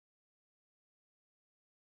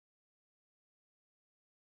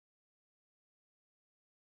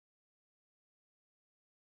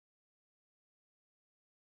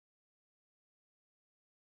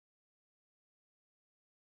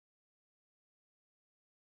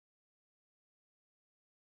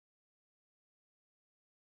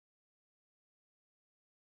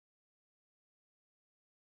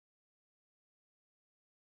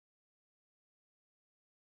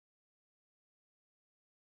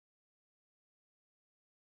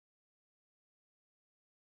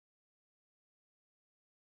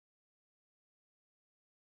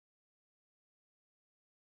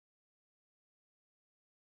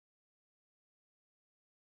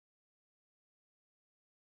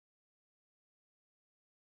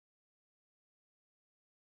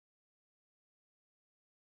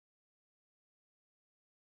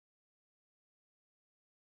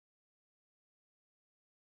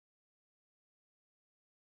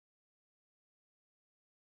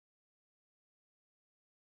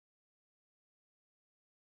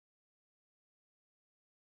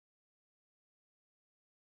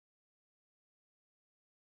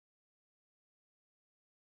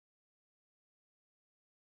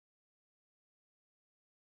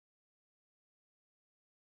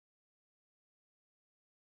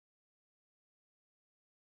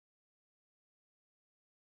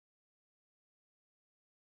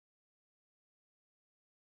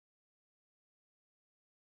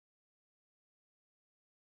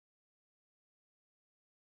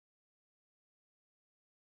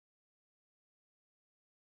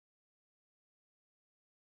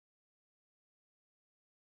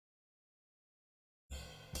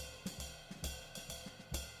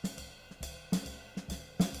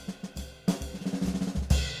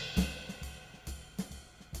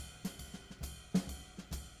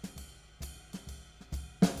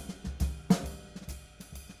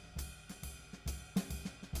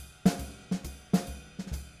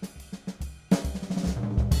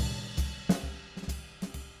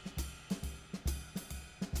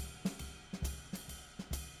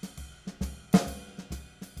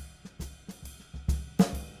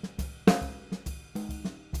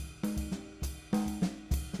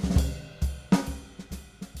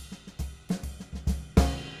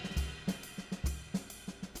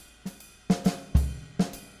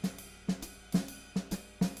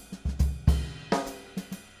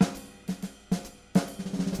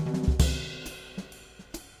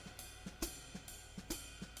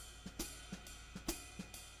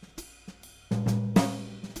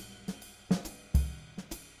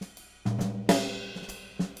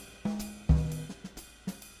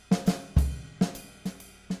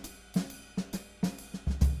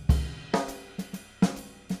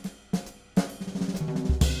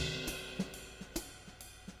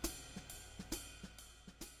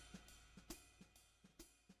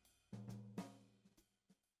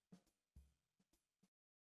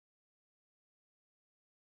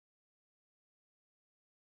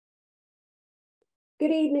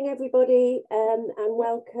Good evening, everybody, and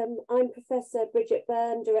welcome. I'm Professor Bridget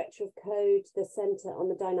Byrne, Director of Code, the Centre on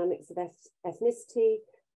the Dynamics of Ethnicity,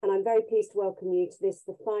 and I'm very pleased to welcome you to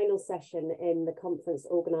the final session in the conference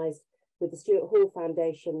organised with the Stuart Hall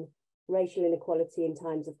Foundation, Racial Inequality in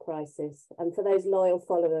Times of Crisis. And for those loyal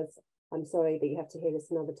followers, I'm sorry that you have to hear this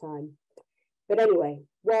another time. But anyway,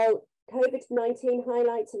 well, COVID-19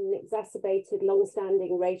 highlights and exacerbated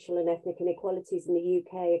long-standing racial and ethnic inequalities in the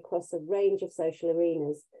UK across a range of social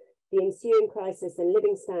arenas. The ensuing crisis in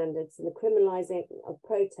living standards and the criminalising of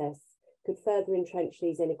protests could further entrench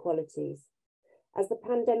these inequalities. As the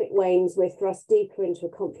pandemic wanes, we're thrust deeper into a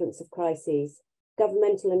confluence of crises: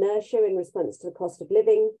 governmental inertia in response to the cost of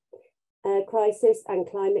living crisis and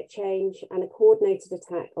climate change, and a coordinated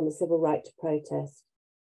attack on the civil right to protest.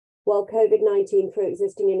 While COVID-19 threw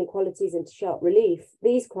existing inequalities into sharp relief,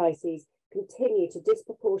 these crises continue to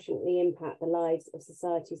disproportionately impact the lives of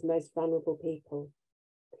society's most vulnerable people.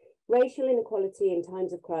 Racial Inequality in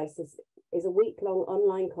Times of Crisis is a week-long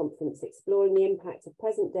online conference exploring the impact of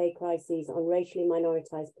present-day crises on racially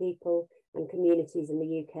minoritized people and communities in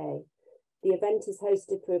the UK. The event is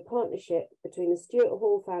hosted through a partnership between the Stuart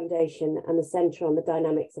Hall Foundation and the Centre on the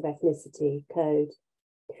Dynamics of Ethnicity, CODE.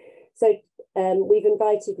 So we've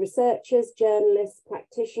invited researchers, journalists,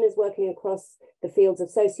 practitioners working across the fields of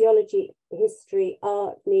sociology, history,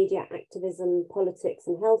 art, media, activism, politics,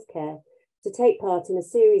 and healthcare to take part in a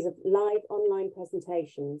series of live online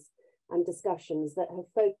presentations and discussions that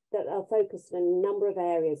are focused on a number of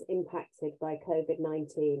areas impacted by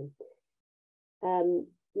COVID-19 and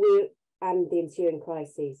the ensuing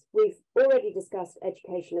crises. We've already discussed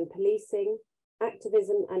education and policing,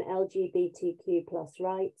 activism and LGBTQ+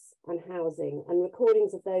 rights, and housing, and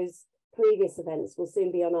recordings of those previous events will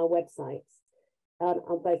soon be on our websites,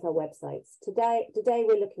 on both our websites. Today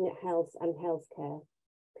we're looking at health and healthcare.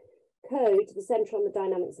 CODE, the Centre on the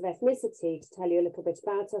Dynamics of Ethnicity, to tell you a little bit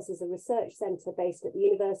about us, is a research centre based at the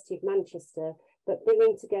University of Manchester, but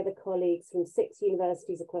bringing together colleagues from 6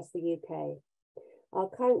 universities across the UK. Our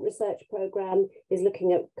current research programme is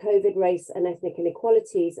looking at COVID, race and ethnic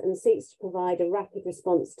inequalities and seeks to provide a rapid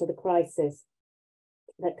response to the crisis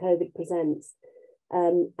that COVID presents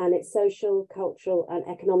and its social, cultural and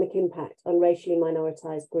economic impact on racially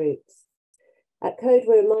minoritized groups. At CODE,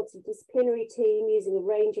 we're a multidisciplinary team using a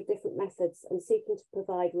range of different methods and seeking to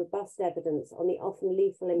provide robust evidence on the often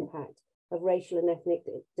lethal impact of racial and ethnic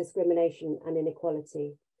discrimination and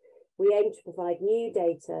inequality. We aim to provide new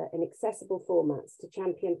data in accessible formats to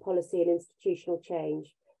champion policy and institutional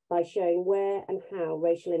change by showing where and how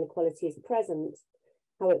racial inequality is present,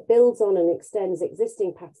 how it builds on and extends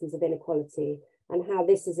existing patterns of inequality, and how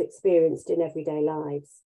this is experienced in everyday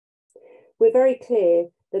lives. We're very clear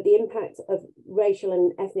that the impact of racial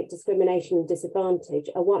and ethnic discrimination and disadvantage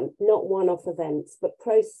are not one-off events, but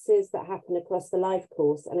processes that happen across the life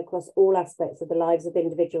course and across all aspects of the lives of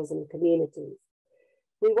individuals and communities.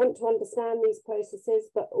 We want to understand these processes,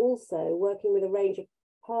 but also working with a range of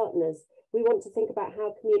partners, we want to think about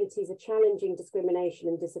how communities are challenging discrimination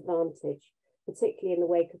and disadvantage, particularly in the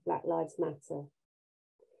wake of Black Lives Matter.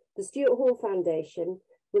 The Stuart Hall Foundation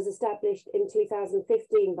was established in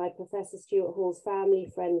 2015 by Professor Stuart Hall's family,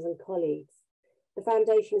 friends and colleagues. The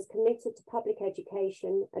foundation is committed to public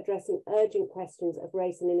education, addressing urgent questions of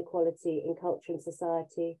race and inequality in culture and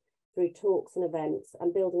society, through talks and events,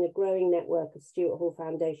 and building a growing network of Stuart Hall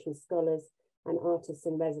Foundation scholars and artists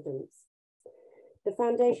in residence. The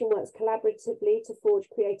foundation works collaboratively to forge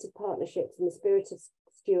creative partnerships in the spirit of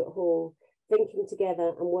Stuart Hall, thinking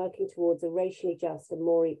together and working towards a racially just and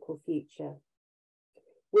more equal future.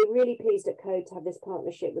 We're really pleased at CODE to have this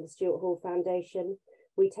partnership with the Stuart Hall Foundation.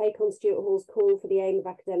 We take on Stuart Hall's call for the aim of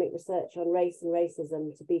academic research on race and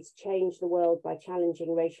racism to be to change the world by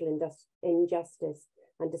challenging racial injustice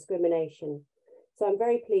and discrimination. So I'm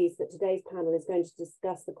very pleased that today's panel is going to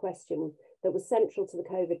discuss the question that was central to the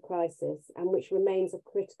COVID crisis and which remains a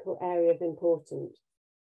critical area of importance: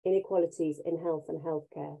 inequalities in health and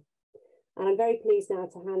healthcare. And I'm very pleased now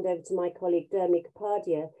to hand over to my colleague Dharmi,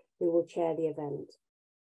 Kapadia, who will chair the event.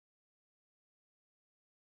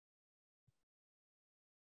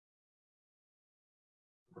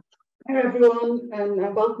 Hi everyone,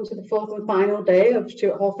 and welcome to the 4th and final day of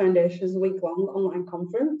Stuart Hall Foundation's week-long online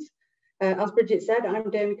conference. As Bridget said, I'm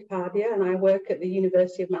Dharmi Kapadia and I work at the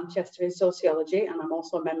University of Manchester in sociology, and I'm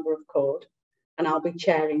also a member of CODE, and I'll be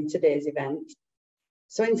chairing today's event.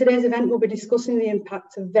 So in today's event, we'll be discussing the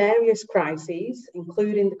impact of various crises,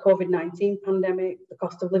 including the COVID-19 pandemic, the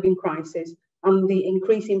cost of living crisis, and the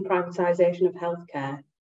increasing privatisation of healthcare,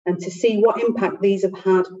 and to see what impact these have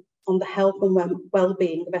had on the health and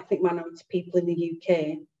well-being of ethnic minority people in the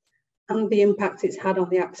UK, and the impact it's had on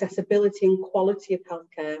the accessibility and quality of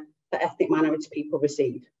healthcare that ethnic minority people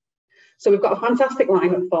receive. So we've got a fantastic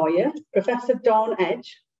lineup for you. Professor Dawn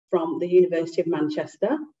Edge from the University of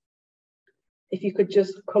Manchester. If you could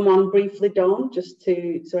just come on briefly, Dawn, just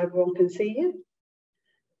so everyone can see you.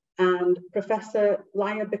 And Professor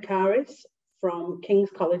Laia Bécares from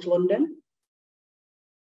King's College London.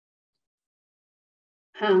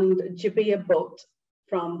 And Jabeer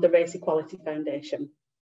from the Race Equality Foundation.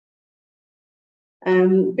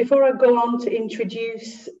 Before I go on to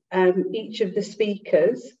introduce each of the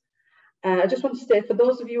speakers, I just want to say, for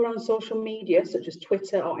those of you who are on social media, such as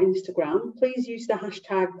Twitter or Instagram, please use the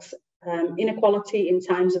hashtags Inequality in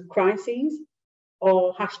Times of Crises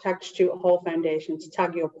or hashtag Stuart Hall Foundation to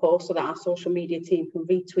tag your post so that our social media team can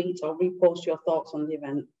retweet or repost your thoughts on the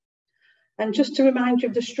event. And just to remind you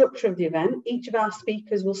of the structure of the event, each of our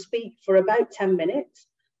speakers will speak for about 10 minutes,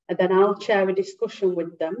 and then I'll chair a discussion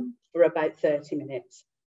with them for about 30 minutes.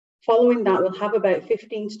 Following that, we'll have about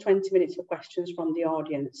 15 to 20 minutes for questions from the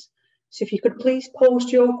audience. So if you could please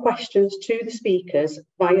post your questions to the speakers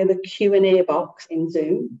via the Q&A box in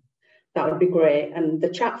Zoom, that would be great. And the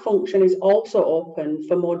chat function is also open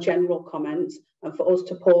for more general comments and for us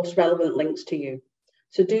to post relevant links to you.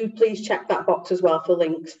 So do please check that box as well for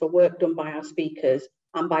links for work done by our speakers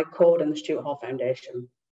and by CODE and the Stuart Hall Foundation.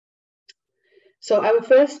 So our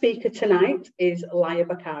first speaker tonight is Laia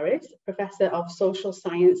Bécares, Professor of Social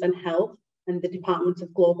Science and Health in the Department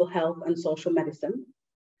of Global Health and Social Medicine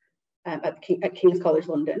at King's College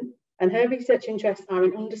London. And her research interests are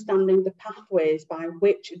in understanding the pathways by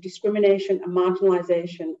which discrimination and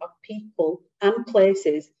marginalisation of people and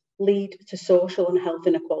places lead to social and health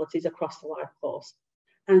inequalities across the life course.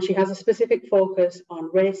 And she has a specific focus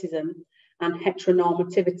on racism and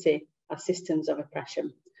heteronormativity as systems of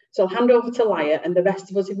oppression. So I'll hand over to Laia, and the rest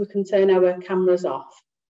of us, if we can turn our cameras off.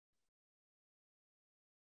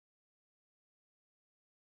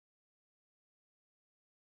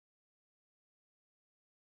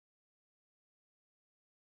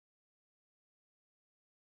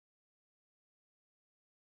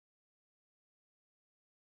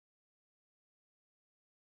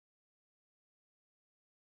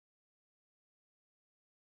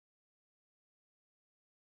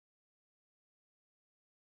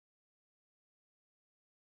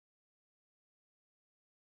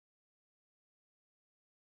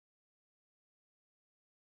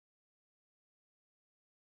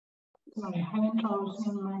 I haven't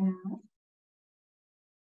also my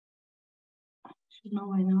should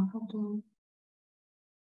know I know how to.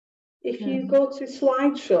 If you go to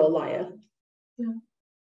slideshow, Laia. Yeah.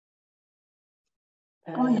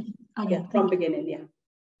 Yeah, from beginning, yeah.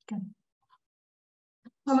 Okay.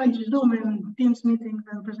 I might Zoom and Teams meetings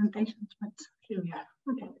and presentations, but here we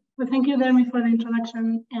are. Okay. Well, thank you, Dharmi, for the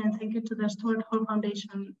introduction, and thank you to the Stuart Hall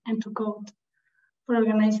Foundation and to CODE for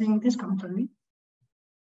organizing this conference.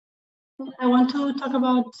 I want to talk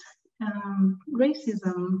about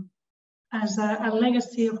racism as a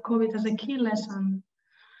legacy of COVID, as a key lesson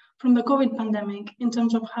from the COVID pandemic in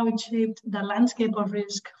terms of how it shaped the landscape of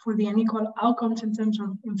risk for the unequal outcomes in terms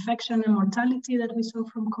of infection and mortality that we saw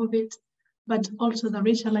from COVID, but also the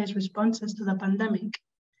racialized responses to the pandemic.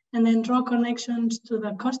 And then draw connections to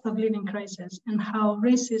the cost of living crisis and how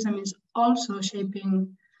racism is also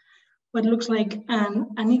shaping what looks like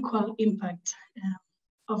an unequal impact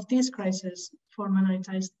of this crisis for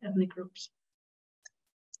minoritized ethnic groups.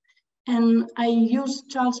 And I use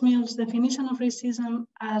Charles Mill's definition of racism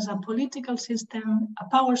as a political system, a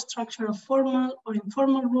power structure of formal or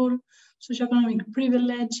informal rule, socioeconomic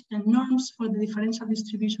privilege, and norms for the differential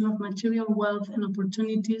distribution of material wealth and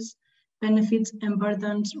opportunities, benefits and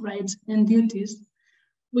burdens, rights and duties,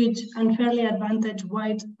 which unfairly advantage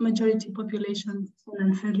white majority populations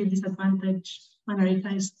and unfairly disadvantage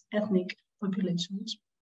minoritized ethnic populations.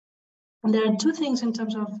 And there are two things in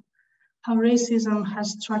terms of how racism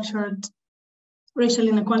has structured racial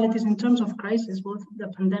inequalities in terms of crisis, both the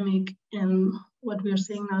pandemic and what we are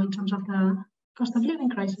seeing now in terms of the cost of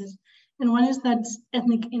living crisis. And one is that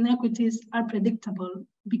ethnic inequities are predictable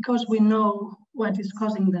because we know what is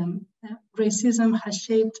causing them. Racism has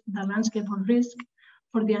shaped the landscape of risk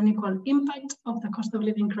for the unequal impact of the cost of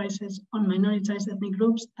living crisis on minoritized ethnic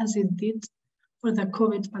groups, as it did for the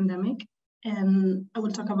COVID pandemic. And I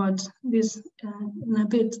will talk about this in a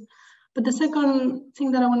bit. But the second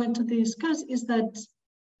thing that I wanted to discuss is that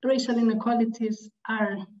racial inequalities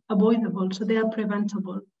are avoidable, so they are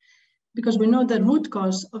preventable. Because we know the root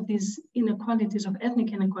cause of these inequalities, of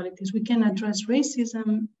ethnic inequalities, we can address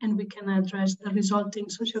racism and we can address the resulting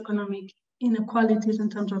socioeconomic inequalities in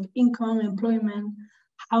terms of income, employment,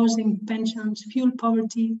 housing, pensions, fuel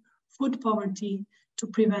poverty, food poverty to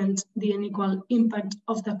prevent the unequal impact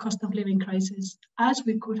of the cost of living crisis, as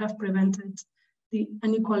we could have prevented the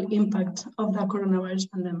unequal impact of the coronavirus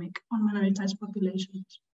pandemic on minoritized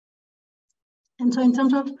populations. And so in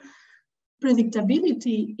terms of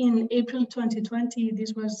predictability, in April 2020,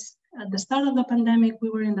 this was at the start of the pandemic, we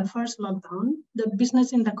were in the first lockdown. The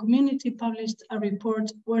Business in the Community published a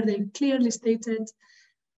report where they clearly stated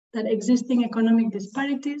that existing economic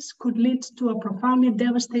disparities could lead to a profoundly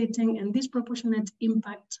devastating and disproportionate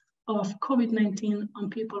impact of COVID-19 on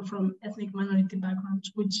people from ethnic minority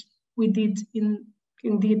backgrounds, which we did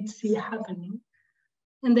indeed see happening.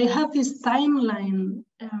 And they have this timeline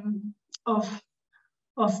of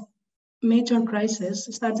major crises,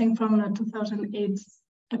 starting from the 2008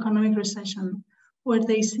 economic recession, where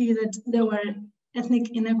they see that there were ethnic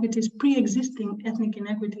inequities, pre-existing ethnic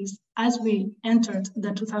inequities, as we entered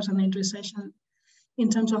the 2008 recession in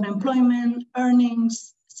terms of employment,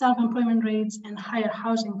 earnings, self-employment rates, and higher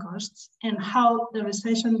housing costs, and how the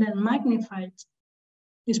recession then magnified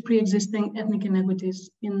these pre-existing ethnic inequities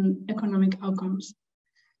in economic outcomes.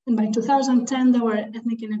 And by 2010, there were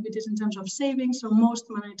ethnic inequities in terms of savings, so most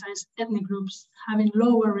minoritized ethnic groups having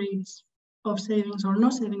lower rates of savings or no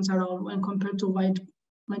savings at all when compared to white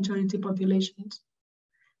majority populations.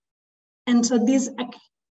 And so these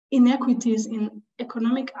inequities in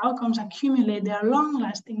economic outcomes accumulate, they are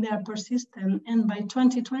long-lasting, they are persistent, and by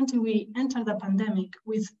 2020, we entered the pandemic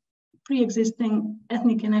with pre-existing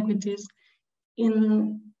ethnic inequities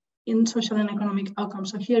in social and economic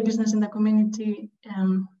outcomes. So here, Business in the Community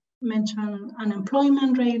mentioned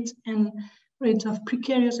unemployment rates and rates of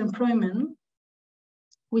precarious employment,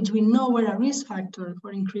 which we know were a risk factor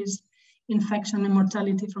for increased infection and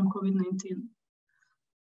mortality from COVID-19.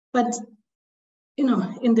 But, you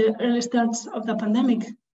know, in the early starts of the pandemic,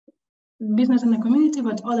 Business in the Community,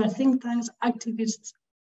 but other think tanks, activists,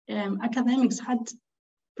 academics had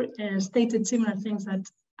stated similar things, that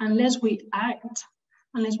unless we act,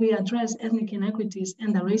 unless we address ethnic inequities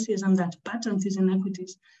and the racism that patterns these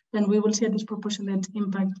inequities, then we will see a disproportionate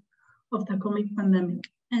impact of the COVID pandemic.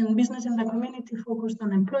 And Business in the Community focused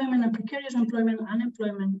on employment and precarious employment,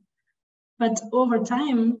 unemployment. But over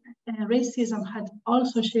time, racism had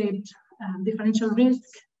also shaped differential risk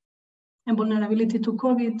and vulnerability to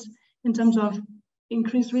COVID in terms of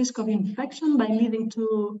increased risk of infection by leading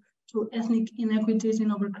to ethnic inequities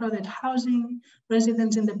in overcrowded housing,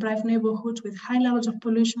 residents in deprived neighborhoods with high levels of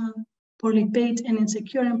pollution, poorly paid and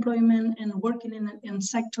insecure employment, and working in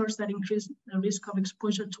sectors that increase the risk of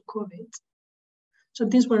exposure to COVID. So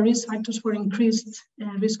these were risk factors for increased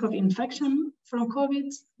risk of infection from COVID.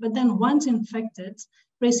 But then once infected,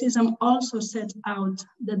 racism also set out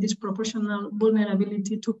the disproportional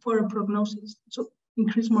vulnerability to poorer prognosis, so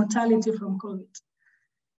increased mortality from COVID.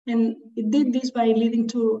 And it did this by leading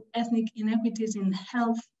to ethnic inequities in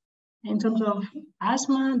health in terms of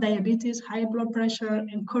asthma, diabetes, high blood pressure,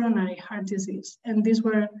 and coronary heart disease. And these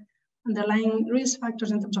were underlying risk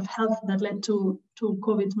factors in terms of health that led to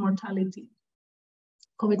COVID mortality,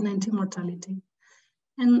 COVID-19 mortality.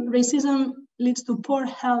 And racism leads to poor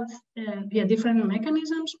health via different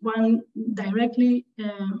mechanisms, one directly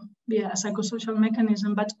via a psychosocial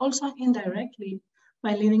mechanism, but also indirectly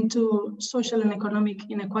by leading to social and economic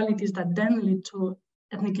inequalities that then lead to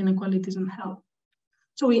ethnic inequalities in health.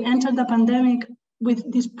 So we entered the pandemic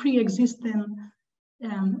with these pre-existing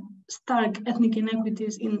stark ethnic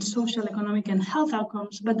inequities in social, economic, and health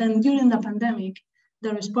outcomes, but then during the pandemic,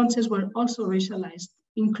 the responses were also racialized,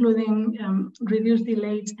 including reduced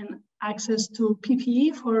delays and access to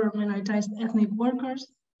PPE for minoritized ethnic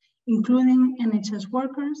workers, including NHS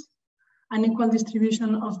workers, unequal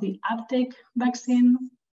distribution of the uptake vaccine,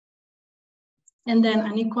 and then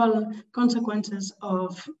unequal consequences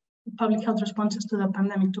of public health responses to the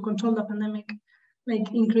pandemic, to control the pandemic,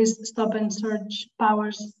 like increased stop and search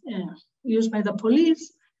powers used by the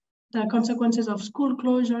police, the consequences of school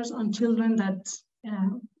closures on children that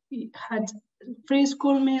had free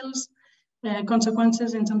school meals,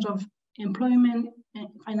 consequences in terms of employment,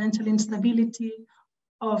 financial instability,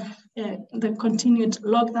 of the continued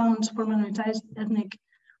lockdowns for minoritized ethnic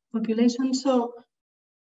populations. So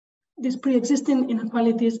these pre-existing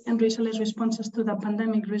inequalities and racialized responses to the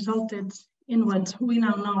pandemic resulted in what we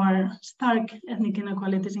now know are stark ethnic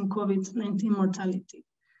inequalities in COVID-19 mortality.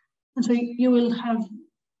 And so you will have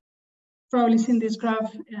probably seen this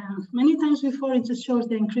graph many times before. It just shows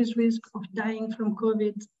the increased risk of dying from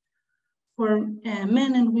COVID for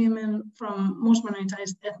men and women from most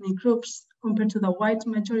minoritized ethnic groups compared to the white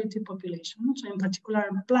majority population. So in particular,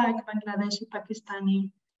 Black, Bangladeshi, Pakistani,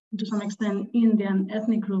 and to some extent Indian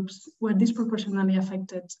ethnic groups were disproportionately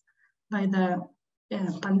affected by the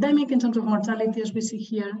pandemic in terms of mortality, as we see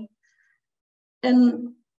here.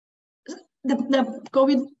 And the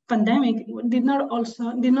COVID pandemic did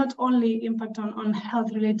not only impact on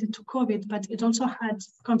health related to COVID, but it also had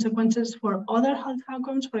consequences for other health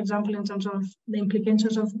outcomes, for example, in terms of the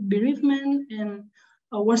implications of bereavement and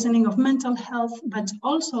a worsening of mental health, but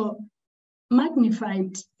also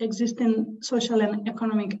magnified existing social and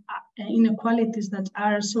economic inequalities that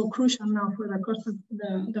are so crucial now for the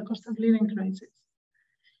cost of living crisis.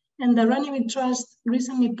 And the Runnymede Trust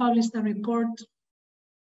recently published a report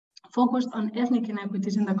focused on ethnic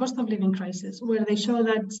inequities in the cost of living crisis, where they show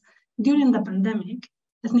that during the pandemic,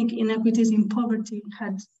 ethnic inequities in poverty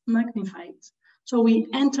had magnified. So we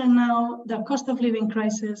enter now the cost of living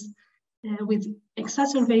crisis with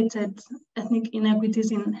exacerbated ethnic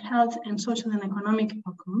inequities in health and social and economic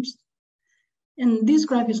outcomes. And this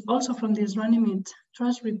graph is also from this Runnymede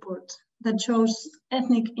Trust report that shows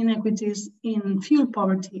ethnic inequities in fuel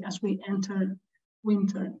poverty as we enter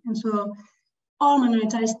winter. And so all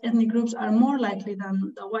minoritized ethnic groups are more likely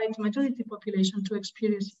than the white majority population to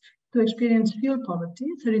experience fuel poverty.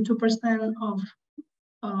 32% of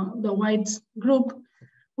the white group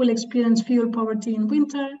will experience fuel poverty in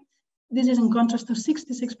winter. This is in contrast to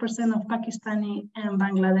 66% of Pakistani and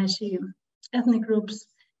Bangladeshi ethnic groups,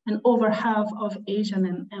 and over half of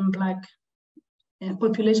Asian and Black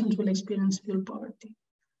populations will experience fuel poverty.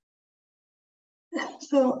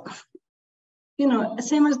 So, you know,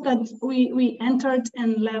 same as that we entered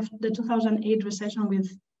and left the 2008 recession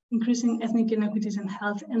with increasing ethnic inequities in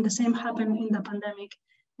health, and the same happened in the pandemic.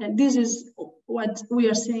 This is what we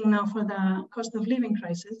are seeing now for the cost of living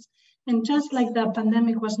crisis. And just like the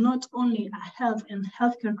pandemic was not only a health and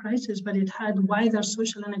healthcare crisis, but it had wider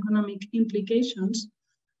social and economic implications,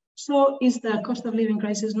 so is the cost of living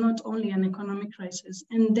crisis not only an economic crisis.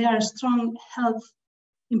 And there are strong health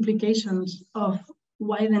implications of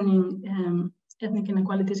widening ethnic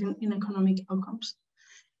inequalities in economic outcomes.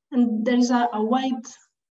 And there is a wide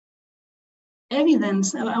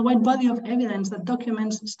body of evidence that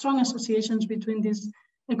documents strong associations between these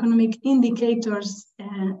economic indicators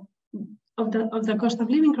of the cost of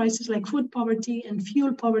living crisis, like food poverty and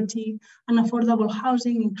fuel poverty, unaffordable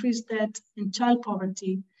housing, increased debt, and child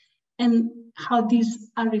poverty, and how these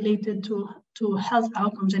are related to health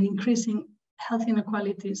outcomes and increasing health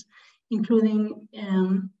inequalities, including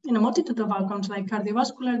in a multitude of outcomes like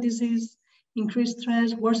cardiovascular disease, increased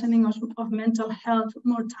stress, worsening of mental health,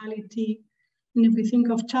 mortality, and if we think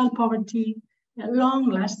of child poverty,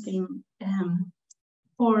 long-lasting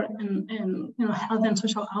poor and health and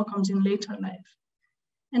social outcomes in later life,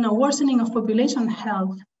 and a worsening of population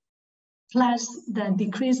health, plus the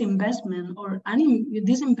decreased investment or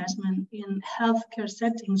disinvestment in healthcare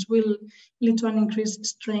settings will lead to an increased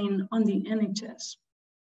strain on the NHS.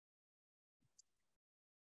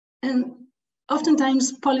 And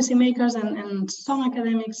oftentimes policymakers and some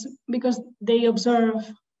academics, because they observe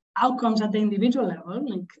outcomes at the individual level,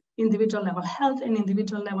 like individual level health and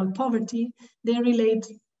individual level poverty, they relate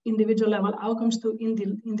individual level outcomes to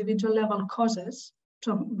individual level causes,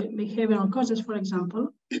 so behavioral causes, for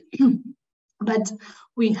example. But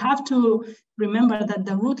we have to remember that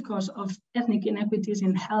the root cause of ethnic inequities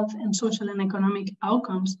in health and social and economic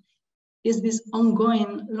outcomes is this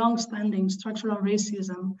ongoing, long-standing structural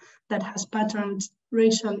racism that has patterned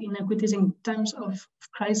racial inequities in times of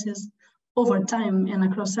crisis over time and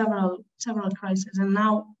across several crises. And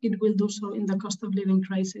now it will do so in the cost of living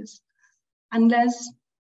crisis, unless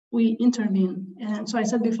we intervene. And so I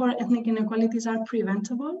said before, ethnic inequalities are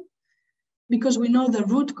preventable because we know the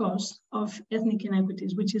root cause of ethnic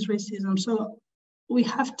inequities, which is racism. So we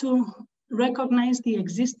have to recognize the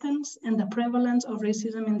existence and the prevalence of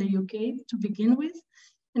racism in the UK to begin with,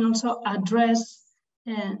 and also address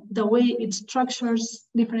the way it structures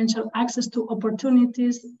differential access to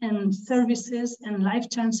opportunities and services and life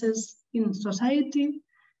chances in society.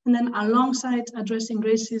 And then alongside addressing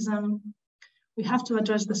racism, we have to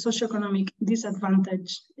address the socioeconomic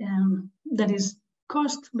disadvantage that is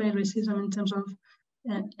caused by racism in terms of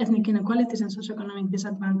ethnic inequalities and socioeconomic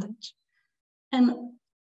disadvantage. And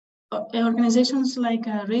organizations like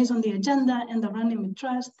Race on the Agenda and the Runnymede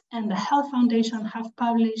Trust and the Health Foundation have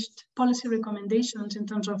published policy recommendations in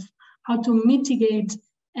terms of how to mitigate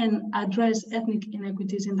and address ethnic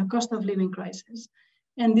inequities in the cost of living crisis.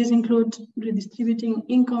 And these include redistributing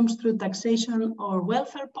incomes through taxation or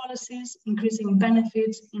welfare policies, increasing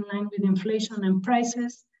benefits in line with inflation and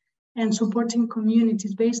prices, and supporting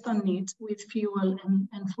communities based on needs with fuel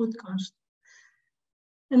and food costs.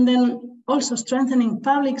 And then also strengthening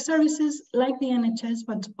public services like the NHS,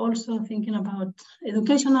 but also thinking about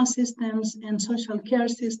educational systems and social care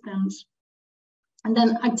systems And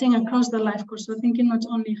then acting across the life course, so thinking not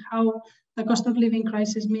only how the cost of living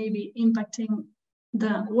crisis may be impacting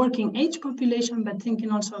the working age population, but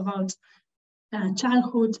thinking also about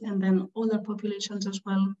childhood and then older populations as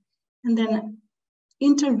well. And then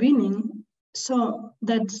intervening so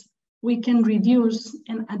that we can reduce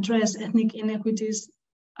and address ethnic inequities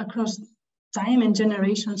across time and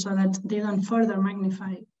generation so that they don't further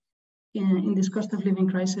magnify in this cost of living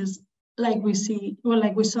crisis, like we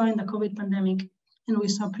saw in the COVID pandemic and we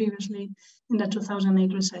saw previously in the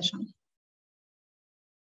 2008 recession.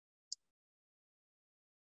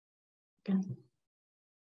 Okay.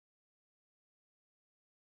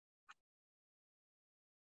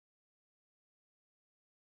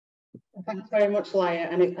 Thanks very much,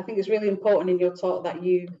 Laia. And I think it's really important in your talk that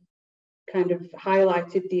you kind of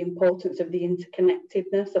highlighted the importance of the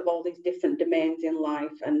interconnectedness of all these different domains in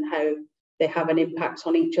life and how they have an impact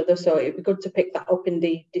on each other. So it'd be good to pick that up in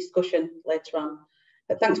the discussion later on.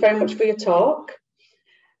 But thanks very much for your talk.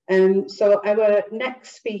 So our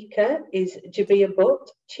next speaker is Jabeer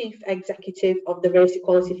Butt, Chief Executive of the Race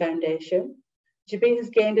Equality Foundation. Jabeer has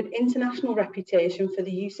gained an international reputation for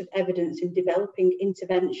the use of evidence in developing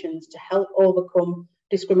interventions to help overcome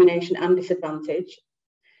discrimination and disadvantage.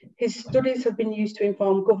 His studies have been used to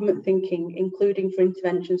inform government thinking, including for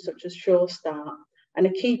interventions such as Sure Start, and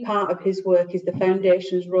a key part of his work is the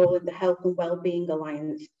Foundation's role in the Health and Wellbeing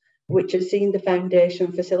Alliance, which has seen the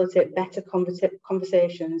Foundation facilitate better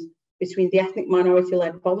conversations between the ethnic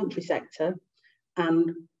minority-led voluntary sector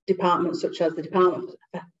and departments such as the Department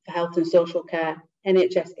for Health and Social Care,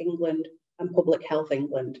 NHS England and Public Health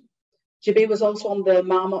England. Jabeer was also on the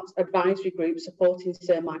Marmot Advisory Group supporting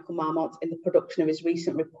Sir Michael Marmot in the production of his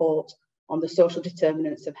recent report on the social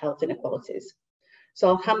determinants of health inequalities. So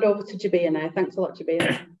I'll hand over to Jabeer now. Thanks a lot,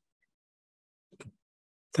 Jabeer.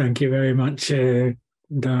 Thank you very much,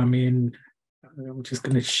 Dharmi. And I'm just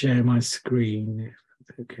going to share my screen.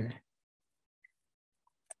 Okay.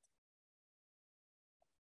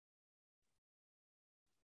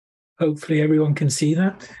 Hopefully everyone can see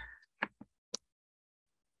that.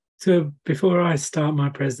 So before I start my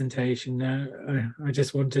presentation, I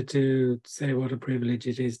just wanted to say what a privilege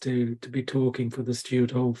it is to be talking for the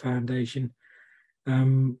Stuart Hall Foundation.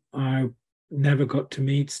 I never got to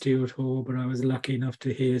meet Stuart Hall, but I was lucky enough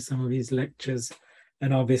to hear some of his lectures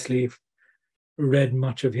and obviously read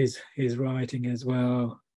much of his writing as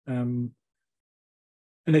well. And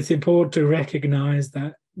it's important to recognise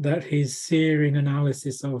that his searing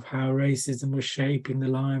analysis of how racism was shaping the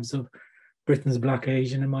lives of Britain's Black,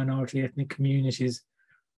 Asian and minority ethnic communities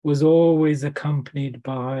was always accompanied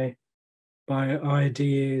by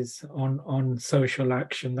ideas on social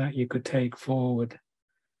action that you could take forward.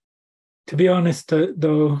 To be honest,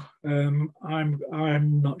 though,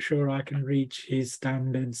 I'm not sure I can reach his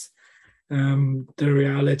standards. The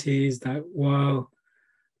reality is that while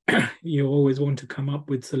you always want to come up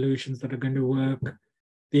with solutions that are going to work,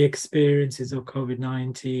 the experiences of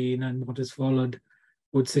COVID-19 and what has followed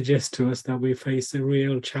would suggest to us that we face a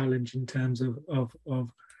real challenge in terms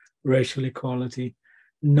of racial equality,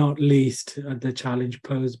 not least the challenge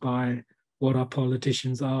posed by what our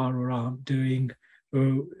politicians are or aren't doing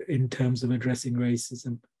in terms of addressing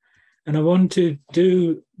racism. And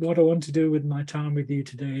what I want to do with my time with you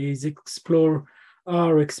today is explore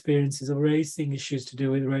our experiences of raising issues to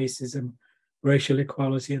do with racism, racial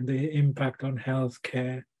equality, and the impact on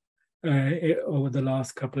healthcare over the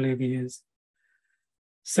last couple of years.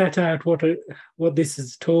 Set out what this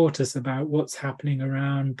has taught us about what's happening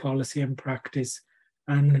around policy and practice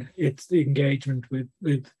and its engagement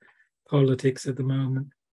with politics at the moment.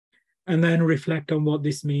 And then reflect on what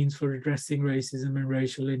this means for addressing racism and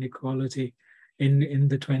racial inequality in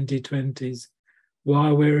the 2020s,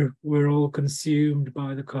 while we're all consumed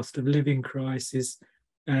by the cost of living crisis.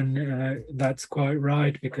 And that's quite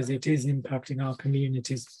right, because it is impacting our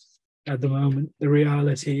communities at the moment. The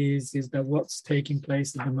reality is that what's taking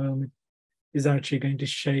place at the moment is actually going to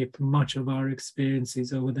shape much of our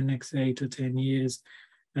experiences over the next 8 or 10 years.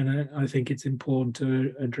 And I think it's important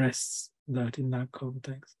to address that in that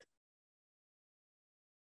context.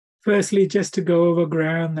 Firstly, just to go over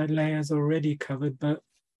ground that Laia's already covered, but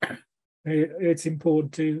it's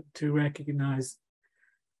important to recognize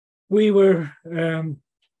we were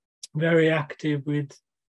very active with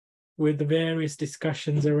the various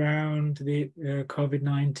discussions around the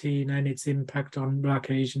COVID-19 and its impact on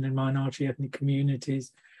Black, Asian and minority ethnic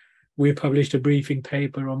communities. We published a briefing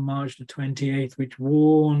paper on March the 28th, which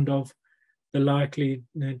warned of the likely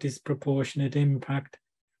disproportionate impact.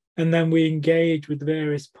 And then we engaged with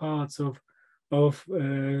various parts of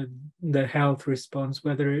the health response,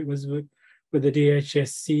 whether it was with the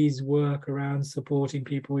DHSC's work around supporting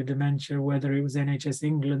people with dementia, whether it was NHS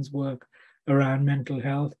England's work around mental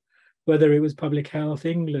health, whether it was Public Health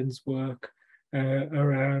England's work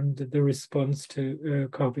around the response to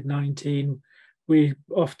COVID-19. We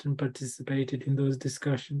often participated in those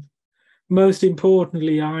discussions. Most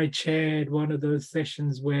importantly, I chaired one of those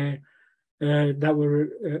sessions where that were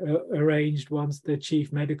arranged once the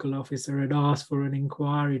Chief Medical Officer had asked for an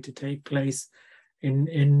inquiry to take place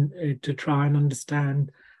to try and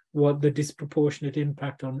understand what the disproportionate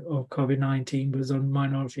impact of COVID-19 was on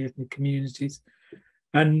minority ethnic communities.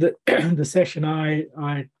 And the session I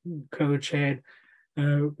co-chaired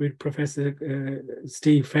with Professor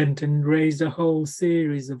Steve Fenton raised a whole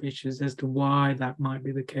series of issues as to why that might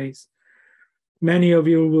be the case. Many of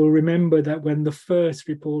you will remember that when the first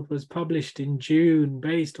report was published in June,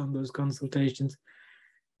 based on those consultations,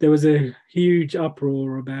 there was a huge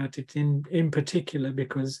uproar about it, in particular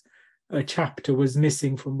because a chapter was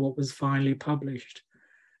missing from what was finally published.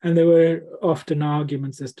 And there were often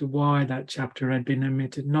arguments as to why that chapter had been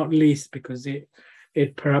omitted, not least because it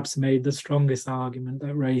perhaps made the strongest argument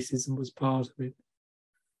that racism was part of it.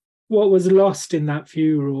 What was lost in that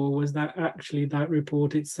furor was that actually that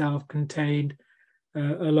report itself contained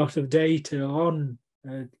a lot of data on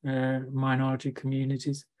minority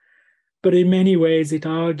communities. But in many ways, it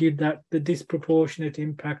argued that the disproportionate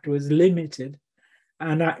impact was limited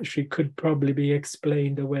and actually could probably be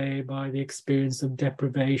explained away by the experience of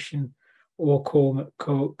deprivation or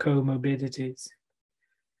comorbidities.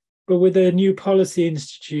 But with the New Policy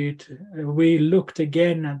Institute, we looked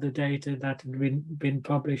again at the data that had been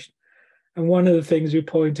published. And one of the things we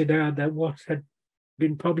pointed out that what had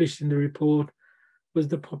been published in the report was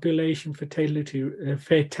the population fatality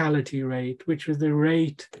rate, which was the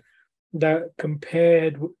rate that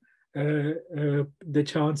compared the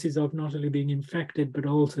chances of not only being infected, but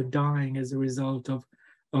also dying as a result of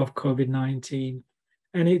COVID-19.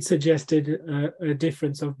 And it suggested a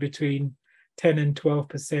difference of between 10 and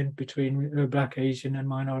 12% between Black, Asian and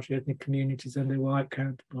minority ethnic communities and their white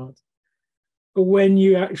counterparts. But when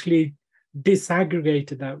you actually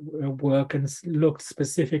disaggregated that work and looked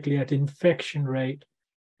specifically at infection rate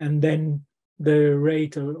and then the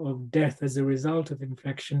rate of death as a result of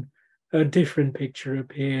infection, a different picture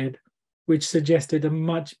appeared, which suggested a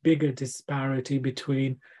much bigger disparity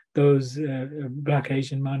between those Black,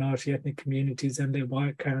 Asian, minority ethnic communities and their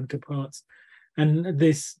white counterparts. And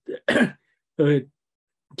this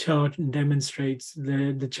chart demonstrates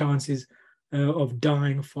the chances of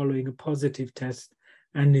dying following a positive test,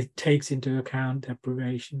 and it takes into account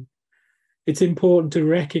deprivation. It's important to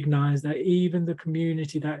recognize that even the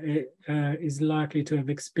community that is likely to have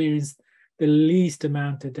experienced the least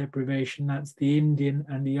amount of deprivation, that's the Indian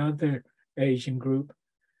and the other Asian group,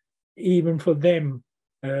 even for them,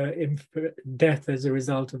 death as a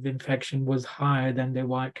result of infection was higher than their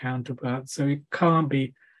white counterparts. So it can't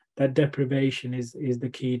be that deprivation is the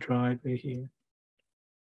key driver here.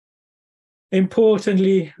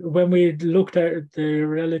 Importantly, when we looked at the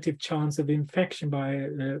relative chance of infection by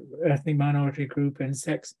ethnic minority group and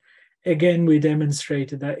sex, again, we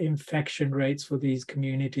demonstrated that infection rates for these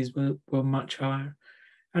communities were much higher.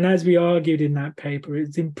 And as we argued in that paper,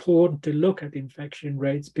 it's important to look at infection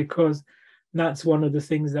rates because that's one of the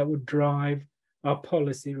things that would drive our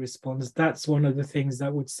policy response. That's one of the things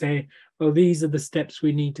that would say, well, these are the steps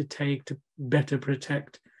we need to take to better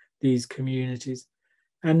protect these communities.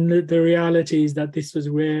 And the reality is that this was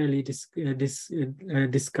rarely discussed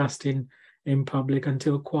in public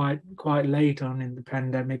until quite late on in the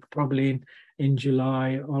pandemic, probably in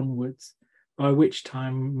July onwards, by which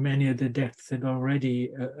time many of the deaths had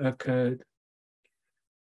already occurred.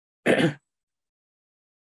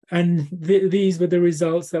 And these were the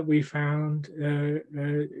results that we found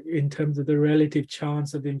in terms of the relative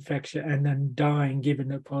chance of infection and then dying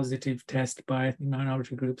given a positive test by ethnic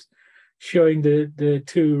minority groups, showing the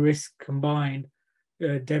two risks combined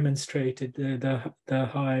demonstrated the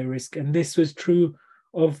higher risk. And this was true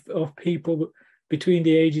of people between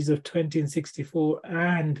the ages of 20 and 64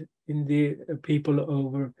 and in the people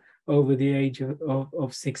over the age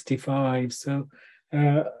of 65. So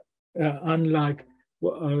unlike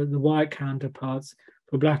the white counterparts,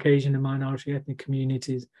 for Black, Asian and minority ethnic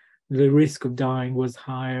communities, the risk of dying was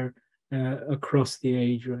higher across the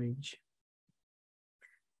age range.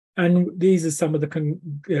 And these are some of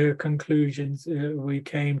the conclusions we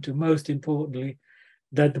came to. Most importantly,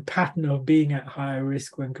 that the pattern of being at higher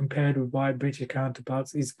risk when compared with white British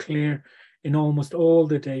counterparts is clear in almost all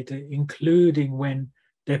the data, including when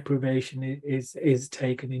deprivation is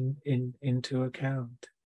taken into account.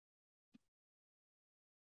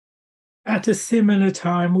 At a similar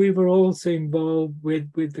time, we were also involved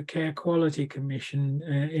with the Care Quality Commission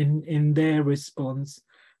in their response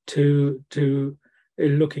to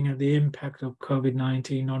looking at the impact of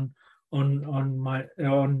COVID-19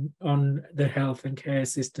 on the health and care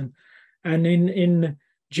system. And in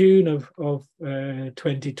June of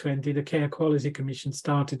 2020, the Care Quality Commission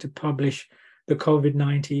started to publish the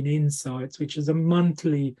COVID-19 Insights, which is a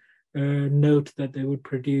monthly note that they would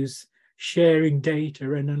produce, sharing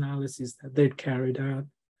data and analysis that they'd carried out.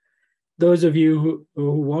 Those of you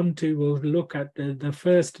who want to will look at the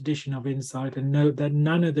first edition of Insight and note that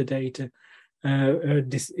none of the data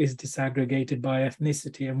is disaggregated by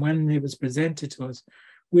ethnicity. And when it was presented to us,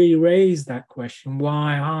 we raised that question: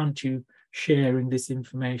 why aren't you sharing this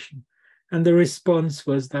information? And the response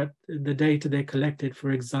was that the data they collected,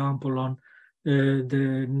 for example, on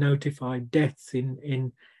the notified deaths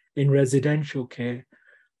in residential care,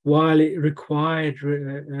 while it required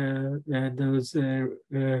those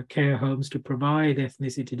care homes to provide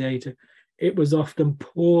ethnicity data, it was often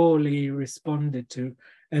poorly responded to,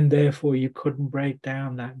 and therefore you couldn't break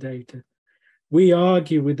down that data. We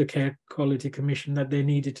argue with the Care Quality Commission that they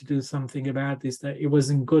needed to do something about this, that it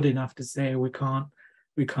wasn't good enough to say we can't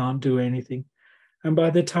do anything. And by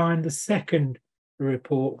the time the second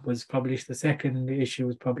report was published, the second issue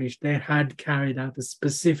was published, they had carried out a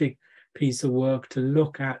specific piece of work to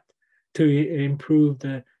look at, to improve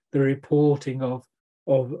the reporting of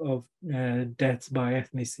deaths by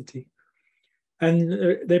ethnicity.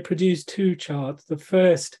 And they produced two charts. The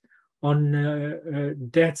first on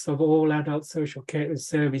deaths of all adult social care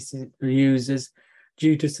services users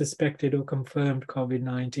due to suspected or confirmed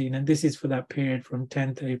COVID-19. And this is for that period from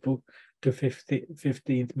 10th April to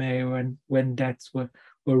 15th May, when deaths were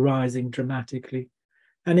rising dramatically.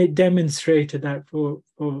 And it demonstrated that for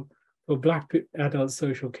Black adult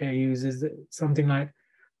social care users, something like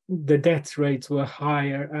the death rates were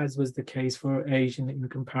higher, as was the case for Asian in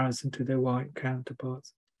comparison to their white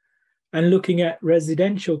counterparts. And looking at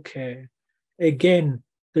residential care, again,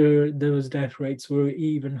 those death rates were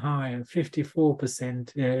even higher,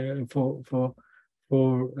 54% for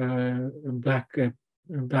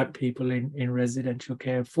Black people in residential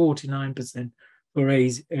care, 49% for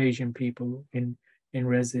Asian people in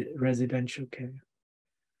residential care.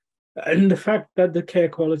 And the fact that the Care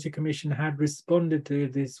Quality Commission had responded to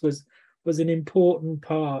this was an important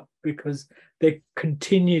part, because they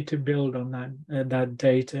continued to build on that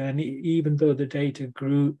data. And even though the data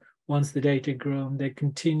grew, once the data grew, they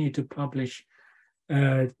continued to publish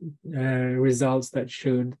results that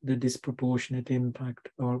showed the disproportionate impact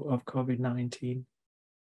of COVID-19.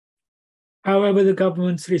 However, the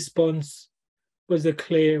government's response was a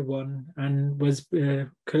clear one and was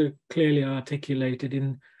clearly articulated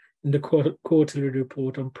in the quarterly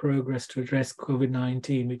report on progress to address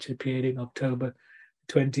COVID-19, which appeared in October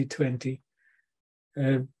 2020.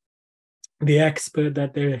 The expert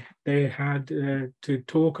that they had to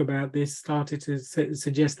talk about this started to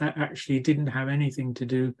suggest that actually it didn't have anything to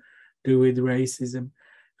do with racism,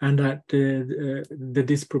 and that the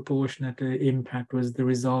disproportionate impact was the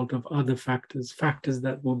result of other factors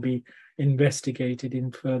that will be investigated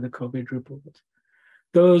in further COVID reports.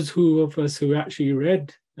 Those of us who actually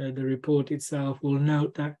read the report itself will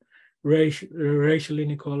note that racial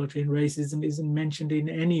inequality and racism isn't mentioned in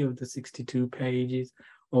any of the 62 pages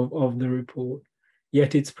of the report.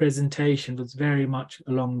 Yet its presentation was very much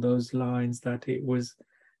along those lines, that it was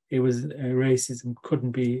racism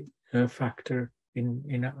couldn't be a factor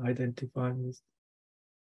in identifying this.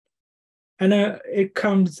 And it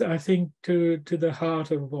comes, I think, to the heart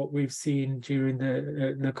of what we've seen during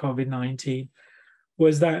the COVID-19,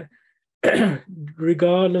 was that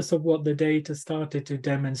regardless of what the data started to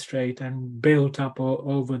demonstrate and built up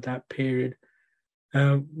over that period,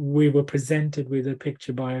 we were presented with a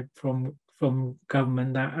picture from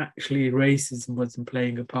government that actually racism wasn't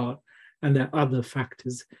playing a part, and that other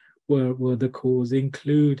factors were the cause,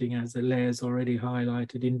 including, as Laia's already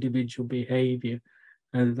highlighted, individual behaviour,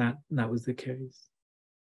 and that was the case.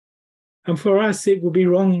 And for us, it would be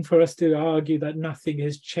wrong for us to argue that nothing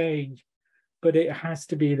has changed, but it has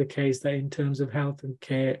to be the case that in terms of health and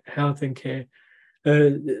care,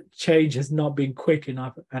 change has not been quick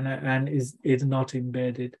enough and is not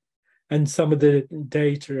embedded. And some of the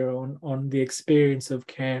data on the experience of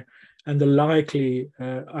care and the likely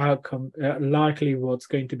outcome, likely what's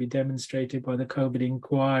going to be demonstrated by the COVID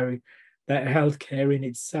inquiry, that healthcare in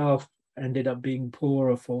itself ended up being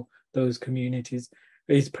poorer for those communities,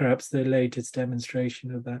 is perhaps the latest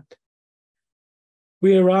demonstration of that.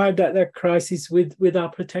 We arrived at that crisis with our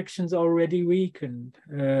protections already weakened.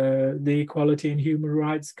 The Equality and Human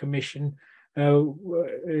Rights Commission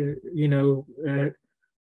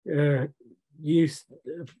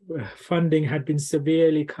funding had been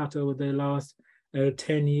severely cut over the last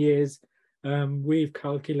 10 years. We've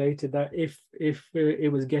calculated that if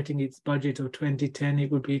it was getting its budget of 2010,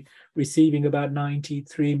 it would be receiving about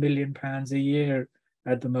 £93 million a year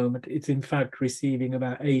at the moment. It's in fact receiving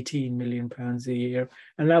about £18 million a year.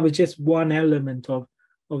 And that was just one element of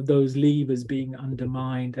those levers being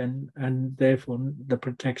undermined and therefore the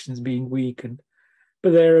protections being weakened.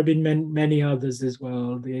 But there have been many others as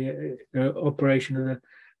well. The operation of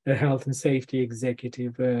the Health and Safety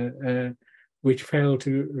Executive, which failed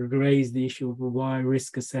to raise the issue of why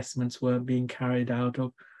risk assessments weren't being carried out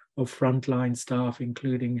of frontline staff,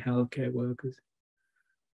 including healthcare workers.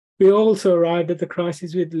 We also arrived at the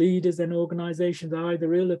crisis with leaders and organizations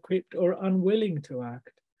either ill-equipped or unwilling to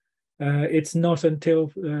act. It's not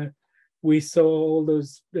until we saw all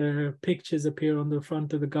those pictures appear on the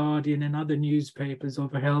front of The Guardian and other newspapers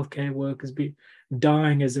of healthcare workers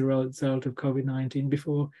dying as a result of COVID-19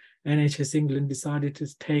 before NHS England decided to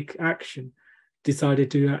take action,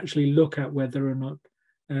 decided to actually look at whether or not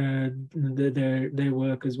their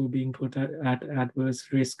workers were being put at adverse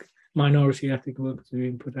risk, minority ethnic workers were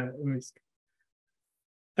being put at risk.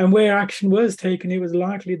 And where action was taken, it was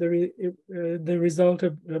likely the result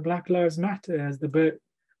of Black Lives Matter as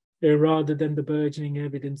rather than the burgeoning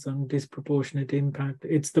evidence on disproportionate impact.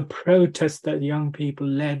 It's the protest that young people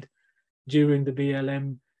led during the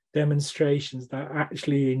BLM demonstrations that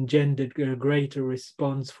actually engendered a greater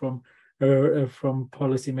response from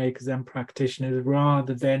policymakers and practitioners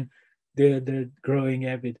rather than the growing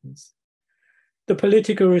evidence. The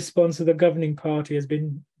political response of the governing party has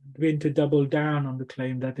been to double down on the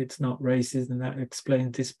claim that it's not racist and that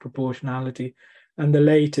explains disproportionality. And the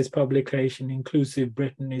latest publication, Inclusive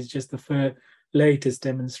Britain, is just the latest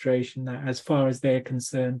demonstration that, as far as they're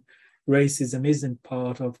concerned, racism isn't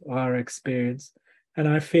part of our experience. And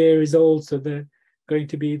I fear is also going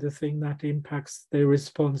to be the thing that impacts the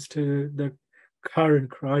response to the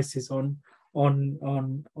current crisis on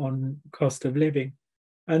cost of living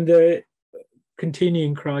and the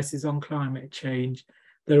continuing crisis on climate change.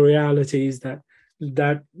 The reality is that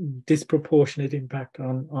disproportionate impact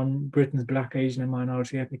on Britain's Black, Asian and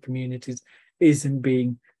minority ethnic communities isn't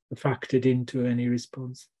being factored into any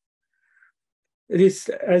response. This,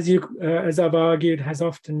 as I've argued, has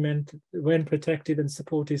often meant when protective and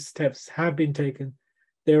supportive steps have been taken,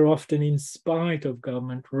 they're often in spite of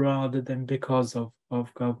government rather than because of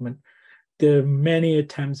government. There are many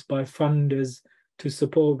attempts by funders to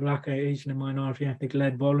support Black, Asian and minority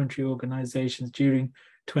ethnic-led voluntary organisations during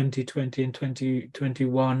 2020 and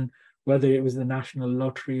 2021, whether it was the National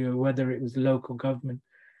Lottery or whether it was local government,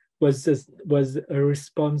 was a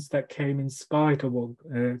response that came in spite of what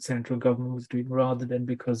central government was doing rather than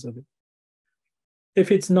because of it.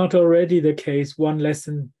 If it's not already the case, one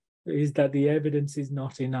lesson is that the evidence is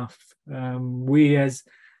not enough. We as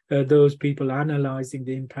those people analysing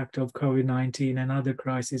the impact of COVID-19 and other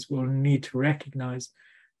crises will need to recognise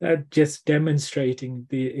that just demonstrating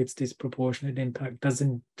its disproportionate impact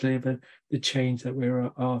doesn't deliver the change that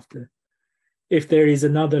we're after. If there is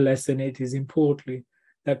another lesson, it is importantly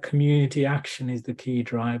that community action is the key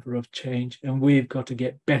driver of change, and we've got to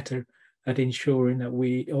get better at ensuring that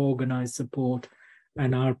we organise support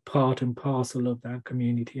and are part and parcel of that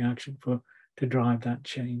community action to drive that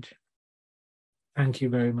change. Thank you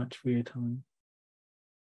very much for your time.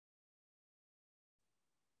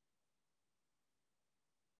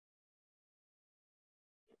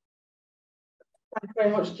 Thanks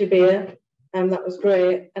very much, Jabeer. That was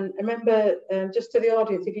great. And remember, just to the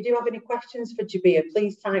audience, if you do have any questions for Jabeer,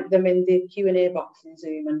 please type them in the Q&A box in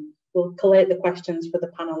Zoom and we'll collate the questions for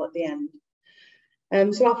the panel at the end.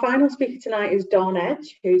 So our final speaker tonight is Dawn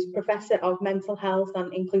Edge, who's Professor of Mental Health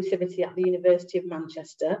and Inclusivity at the University of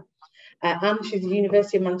Manchester. And she's the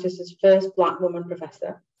University of Manchester's first Black woman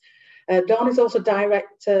professor. Dawn is also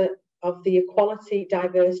Director of the Equality,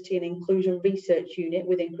 Diversity and Inclusion Research Unit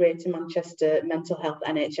within Greater Manchester Mental Health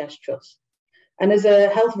NHS Trust. And as a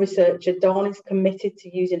health researcher, Dawn is committed to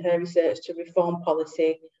using her research to reform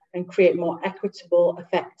policy and create more equitable,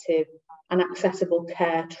 effective and accessible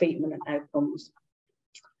care, treatment and outcomes.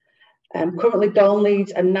 Currently, Dawn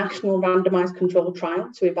leads a national randomised controlled trial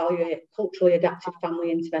to evaluate culturally adapted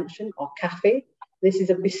family intervention, or CAFI. This is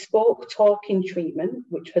a bespoke talking treatment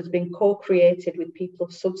which has been co-created with people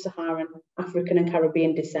of sub-Saharan African and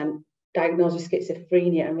Caribbean descent diagnosed with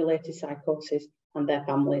schizophrenia and related psychosis and their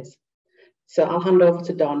families. So I'll hand over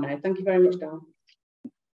to Dawn now. Thank you very much, Dawn.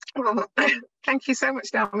 Well, thank you so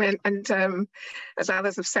much, Dharmi. And as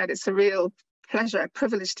others have said, it's a real a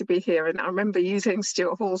privilege to be here. And I remember using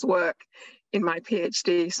Stuart Hall's work in my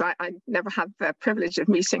PhD. So I never had the privilege of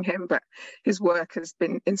meeting him, but his work has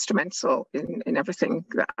been instrumental in everything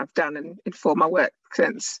that I've done and informed my work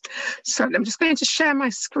since. So I'm just going to share my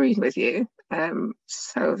screen with you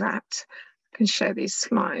so that I can share these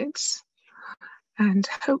slides. And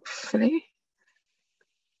hopefully,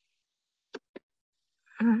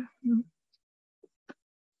 yeah.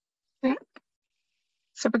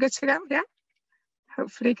 So we're good to go, yeah?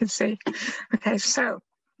 Hopefully you can see. Okay, so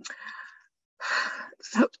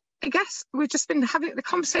I guess we've just been having the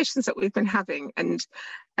conversations that we've been having, and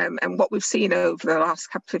what we've seen over the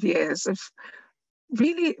last couple of years have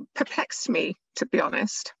really perplexed me, to be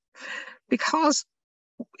honest, because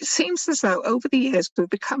it seems as though over the years we've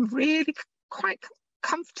become really quite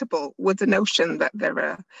comfortable with the notion that there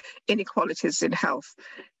are inequalities in health.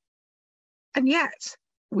 And yet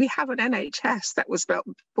we have an NHS that was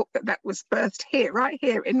birthed here, right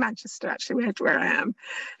here in Manchester, actually, where I am.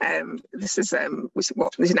 This is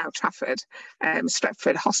what is now Trafford,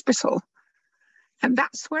 Stretford Hospital, and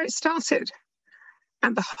that's where it started.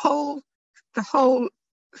 And the whole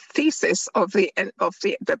thesis of the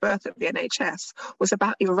birth of the NHS was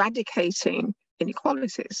about eradicating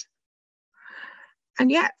inequalities. And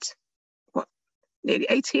yet, what, nearly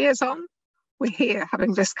 80 years on, we're here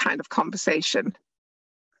having this kind of conversation.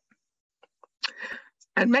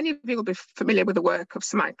 And many of you will be familiar with the work of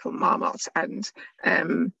Sir Michael Marmot, and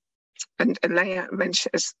Laia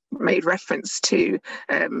has made reference to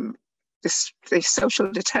the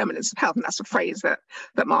social determinants of health, and that's a phrase that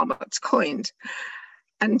Marmot's coined.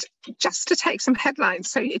 And just to take some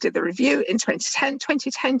headlines, so he did the review in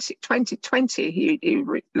 2020, he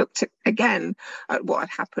looked again at what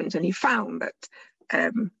had happened, and he found that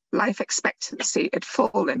life expectancy had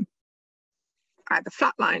fallen, either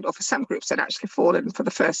flatlined or for some groups had actually fallen for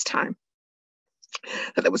the first time.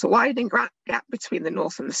 That there was a widening gap between the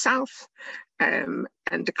North and the South, and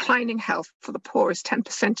declining health for the poorest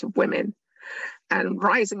 10% of women, and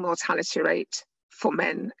rising mortality rate for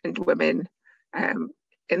men and women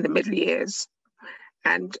in the middle years.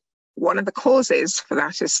 And one of the causes for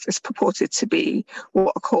that is purported to be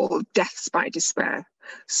what are called deaths by despair.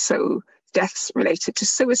 So deaths related to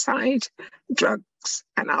suicide, drugs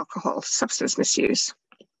and alcohol, substance misuse,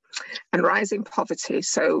 and rising poverty.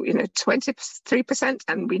 So, 23%,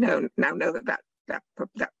 and we now know that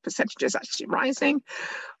percentage is actually rising,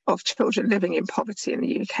 of children living in poverty in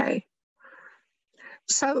the UK.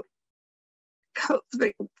 So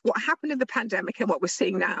what happened in the pandemic and what we're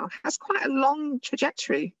seeing now has quite a long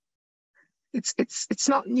trajectory. It's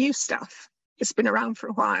not new stuff. It's been around for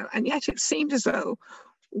a while, and yet it seemed as though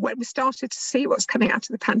when we started to see what's coming out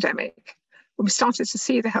of the pandemic, when we started to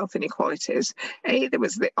see the health inequalities, there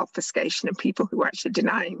was the obfuscation and people who were actually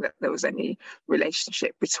denying that there was any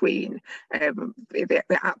relationship between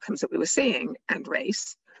the outcomes that we were seeing and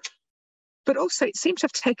race. But also it seemed to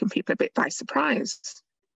have taken people a bit by surprise,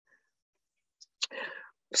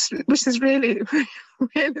 which is really,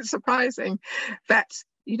 really surprising that,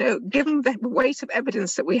 given the weight of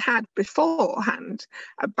evidence that we had beforehand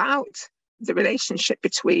about the relationship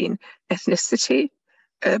between ethnicity,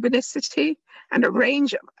 urbanicity, and a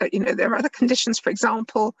range of, there are other conditions, for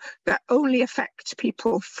example, that only affect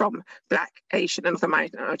people from Black, Asian, and other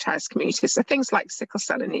minoritized communities. So things like sickle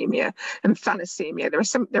cell anemia and thalassemia,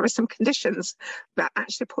 there are some conditions that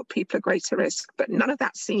actually put people at greater risk, but none of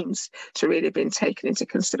that seems to really have been taken into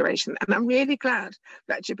consideration. And I'm really glad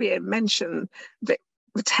that Jabeer mentioned the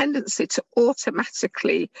tendency to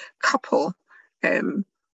automatically couple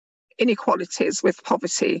inequalities with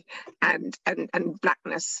poverty and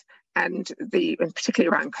blackness, and particularly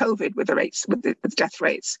around COVID with the death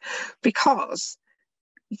rates, because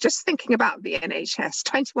just thinking about the NHS,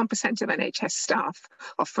 21% of NHS staff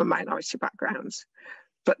are from minority backgrounds,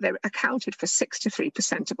 but they're accounted for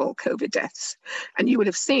 63% of all COVID deaths. And you would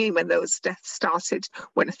have seen when those deaths started,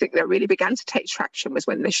 when I think they really began to take traction, was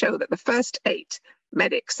when they showed that the first 8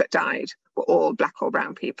 medics that died were all Black or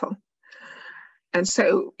brown people. And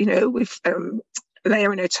so, we've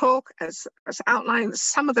Laia in her talk has outlined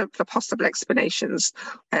some of the possible explanations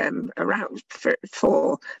around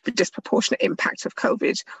for the disproportionate impact of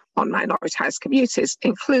COVID on minoritized communities,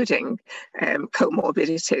 including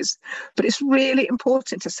comorbidities. But it's really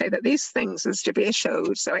important to say that these things, as Jabeer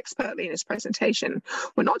showed so expertly in his presentation,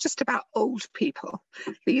 were not just about old people.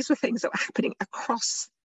 These were things that were happening across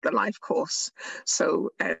the life course.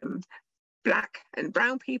 So Black and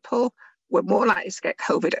brown people were more likely to get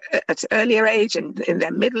COVID at an earlier age and in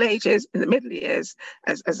their middle years,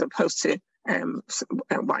 as opposed to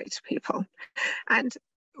white people. And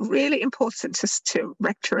really important to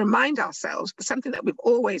remind ourselves, but something that we've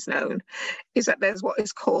always known, is that there's what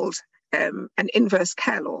is called an inverse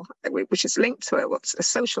care law, which is linked to what's a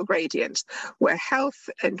social gradient, where health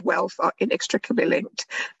and wealth are inextricably linked,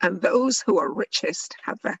 and those who are richest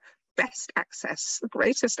have the best access, the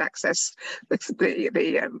greatest access, the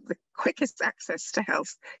quickest access to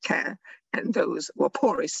health care, and those who are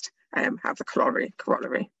poorest have the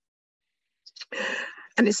corollary.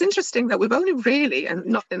 And it's interesting that we've only really,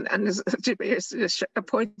 and as Jabeer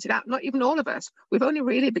pointed out, not even all of us, we've only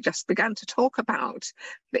really just begun to talk about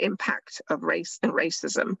the impact of race and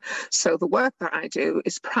racism. So the work that I do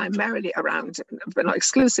is primarily around, but not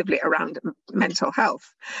exclusively around, mental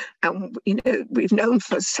health. And we've known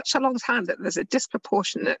for such a long time that there's a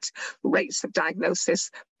disproportionate rates of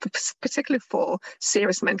diagnosis, particularly for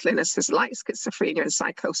serious mental illnesses like schizophrenia and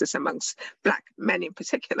psychosis amongst Black men in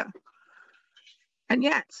particular. And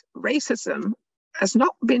yet, racism has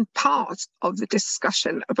not been part of the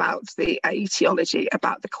discussion about the etiology,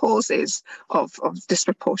 about the causes of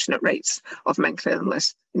disproportionate rates of mental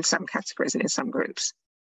illness in some categories and in some groups.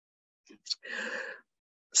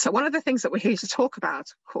 So one of the things that we're here to talk about,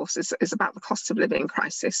 of course, is about the cost of living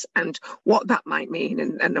crisis and what that might mean.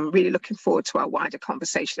 And I'm really looking forward to our wider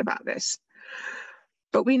conversation about this.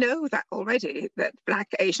 But we know that already that Black,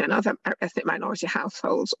 Asian and other ethnic minority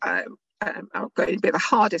households are going to be the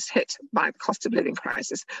hardest hit by the cost of living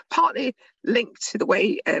crisis, partly linked to the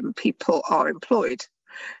way people are employed.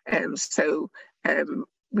 We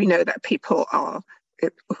know that people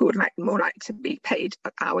who would more likely to be paid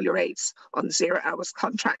at hourly rates on 0 hours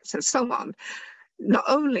contracts and so on. Not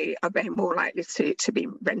only are they more likely to be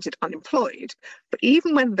rendered unemployed, but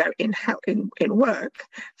even when they're in work,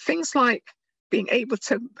 things like being able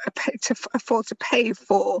to afford to pay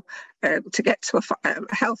for to get to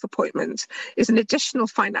a health appointment is an additional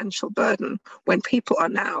financial burden when people are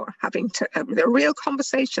now having to. There are real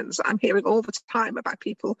conversations I'm hearing all the time about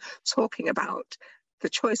people talking about the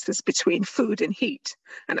choices between food and heat,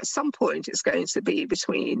 and at some point it's going to be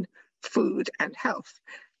between food and health.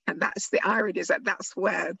 And that's the irony, is that that's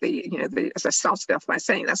where as I started off by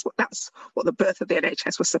saying, that's what the birth of the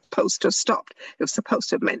NHS was supposed to have stopped. It was supposed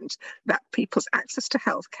to have meant that people's access to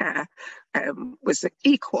healthcare was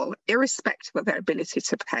equal, irrespective of their ability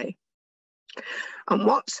to pay. And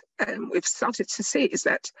what we've started to see is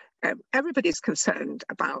that everybody's concerned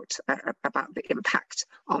about the impact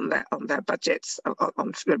on their budgets, on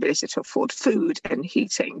the ability to afford food and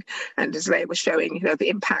heating. And as Laia was showing, the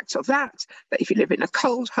impact of that if you live in a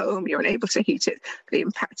cold home, you're unable to heat it, the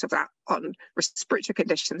impact of that on respiratory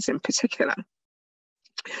conditions in particular.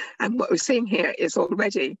 And what we're seeing here is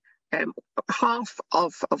already half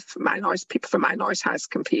of people from minoritized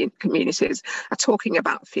communities are talking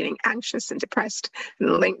about feeling anxious and depressed, and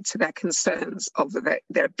linked to their concerns of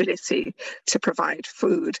their ability to provide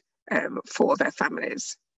food for their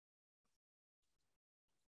families.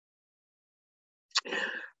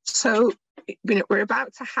 So, we're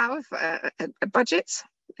about to have a budget,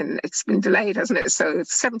 and it's been delayed, hasn't it? So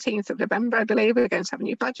 17th of November, I believe, we're going to have a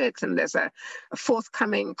new budget, and there's a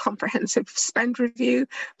forthcoming comprehensive spend review,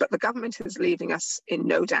 but the government is leaving us in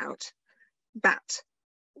no doubt that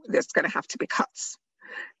there's going to have to be cuts.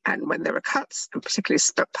 And when there are cuts, and particularly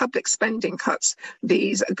public spending cuts,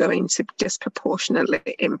 these are going to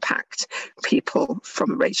disproportionately impact people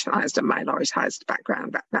from racialized and minoritized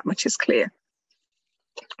background. That much is clear.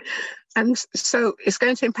 And so it's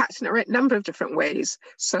going to impact in a number of different ways.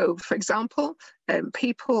 So, for example,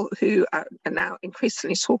 people who are now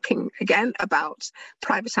increasingly talking again about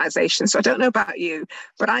privatisation. So I don't know about you,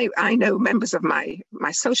 but I know members of my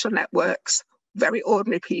social networks, very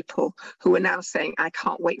ordinary people, who are now saying, I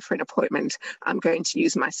can't wait for an appointment. I'm going to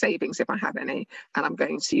use my savings if I have any, and I'm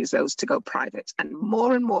going to use those to go private. And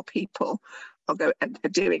more people are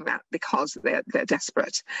doing that because they're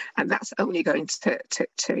desperate, and that's only going to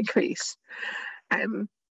increase.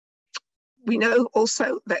 We know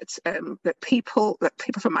also that people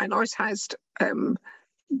from minoritized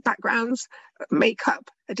backgrounds make up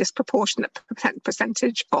a disproportionate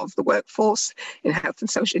percentage of the workforce in health and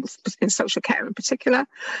social care in particular,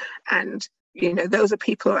 and those are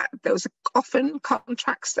often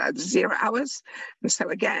contracts at 0 hours. And so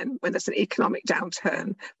again, when there's an economic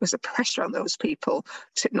downturn, there's a pressure on those people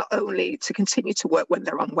to not only to continue to work when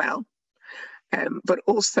they're unwell, but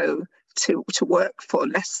also to work for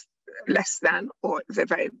less than, or the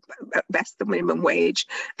very best, the minimum wage,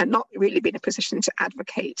 and not really be in a position to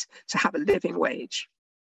advocate to have a living wage.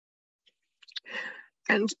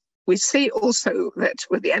 And we see also that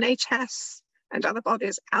with the NHS and other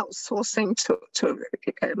bodies outsourcing to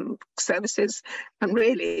services, and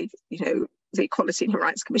really, the Equality and Human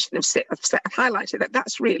Rights Commission have highlighted that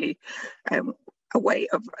that's really a way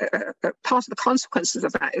of part of the consequences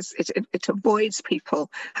of that is it avoids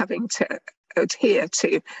people having to adhere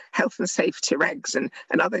to health and safety regs and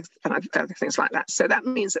other things like that. So that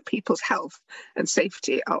means that people's health and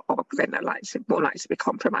safety are then more likely to be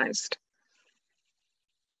compromised.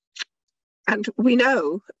 And we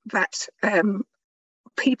know that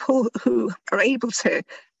people who are able to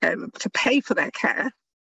pay for their care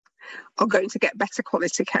are going to get better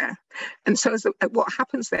quality care. And so what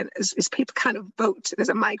happens then is people kind of vote. There's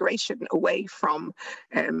a migration away from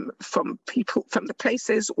people, from the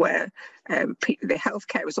places where the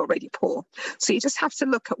healthcare is already poor. So you just have to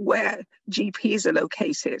look at where GPs are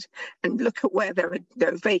located and look at where there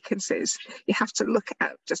are vacancies. You have to look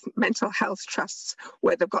at just mental health trusts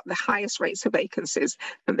where they've got the highest rates of vacancies,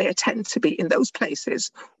 and they tend to be in those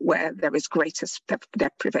places where there is greatest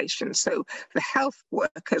deprivation. So the health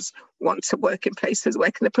workers want to work in places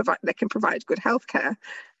where they can provide good healthcare,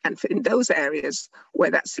 and in those areas where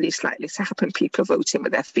that's least likely to happen, people are voting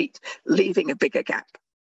with their feet, leaving a bigger gap.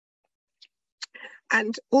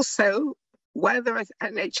 And also, where there are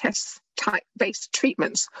NHS-type-based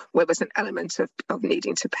treatments, where there's an element of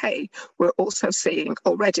needing to pay, we're also seeing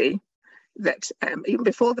already that even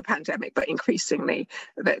before the pandemic, but increasingly,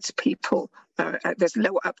 that people, there's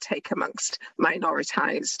lower uptake amongst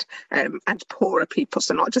minoritized and poorer people.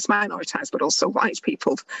 So not just minoritized, but also white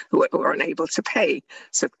people who are unable to pay.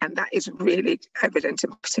 So, and that is really evident,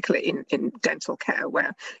 particularly in dental care,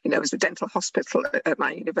 where, there's a dental hospital at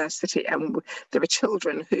my university, and there are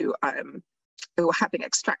children who are having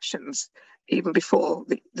extractions even before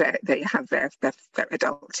they have their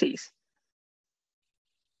adult teeth.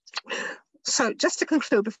 So just to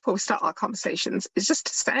conclude before we start our conversations is just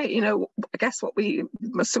to say, I guess what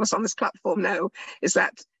most of us on this platform know is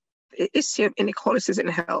that the issue of inequalities in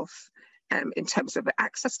health, in terms of the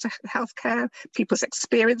access to healthcare, people's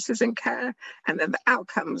experiences in care, and then the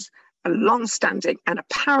outcomes are long-standing and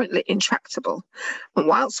apparently intractable. And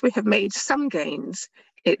whilst we have made some gains,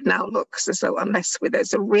 it now looks as though unless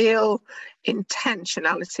there's a real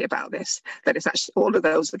intentionality about this, that it's actually all of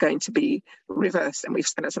those are going to be reversed. And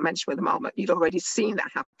as I mentioned with the moment, you'd already seen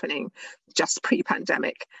that happening just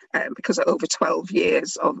pre-pandemic, because over 12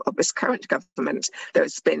 years of this current government,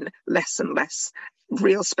 there's been less and less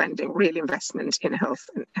real spending, real investment in health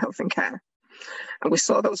and care. And we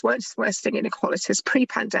saw those worsening inequalities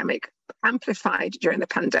pre-pandemic, amplified during the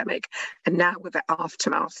pandemic, and now with the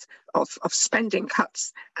aftermath of spending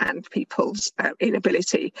cuts and people's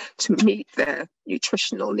inability to meet their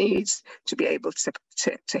nutritional needs, to be able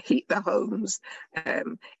to heat their homes.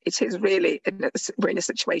 It is really, we're in a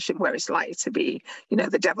situation where it's likely to be,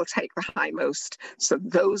 the devil take the hindmost. So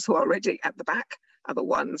those who are already at the back are the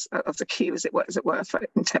ones of the queue, as it were,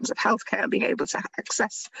 in terms of healthcare, being able to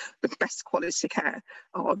access the best quality care,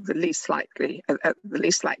 or the least likely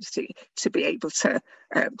to be able to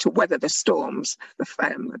weather the storms,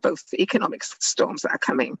 both the economic storms that are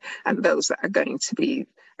coming and those that are going to be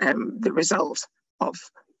the result of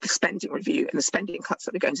the spending review and the spending cuts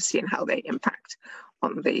that we're going to see and how they impact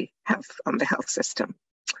on the health system.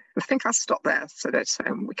 I think I'll stop there so that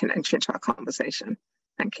we can enter into our conversation.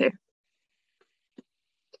 Thank you.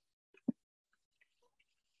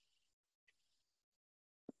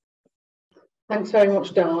 Thanks very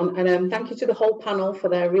much, Dawn, and thank you to the whole panel for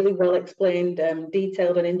their really well explained,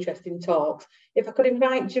 detailed and interesting talks. If I could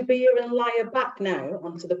invite Jabeer and Laia back now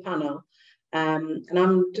onto the panel, and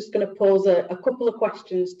I'm just going to pose a couple of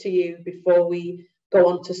questions to you before we go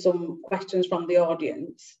on to some questions from the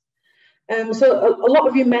audience. So a lot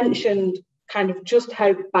of you mentioned kind of just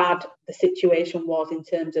how bad the situation was in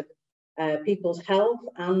terms of people's health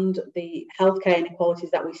and the healthcare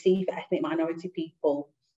inequalities that we see for ethnic minority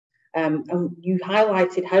people. And you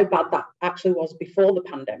highlighted how bad that actually was before the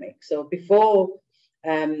pandemic. So before,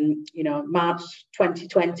 March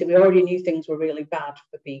 2020, we already knew things were really bad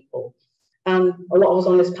for people. And a lot of us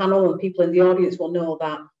on this panel and people in the audience will know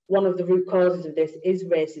that one of the root causes of this is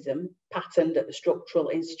racism, patterned at the structural,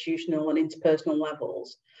 institutional and interpersonal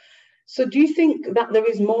levels. So do you think that there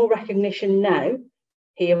is more recognition now,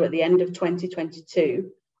 here at the end of 2022,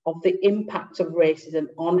 of the impact of racism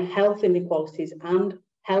on health inequalities and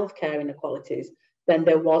healthcare inequalities than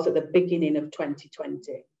there was at the beginning of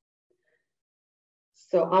 2020?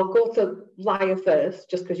 So I'll go to Laia first,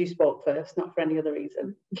 just because you spoke first, not for any other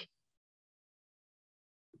reason.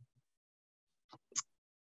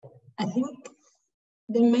 I think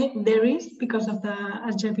there is, because of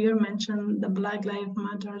as Jabeer mentioned, the Black Lives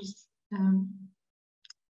Matters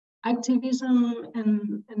activism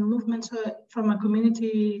and movements from a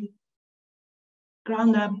community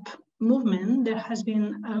ground up movement, there has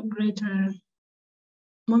been a greater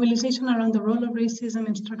mobilization around the role of racism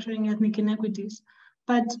in structuring ethnic inequities.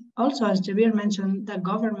 But also, as Jabeer mentioned, the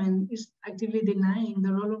government is actively denying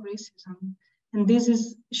the role of racism. And this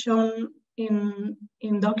is shown in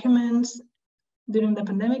documents during the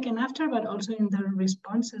pandemic and after, but also in the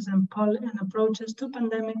responses and approaches to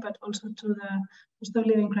pandemic, but also to the cost of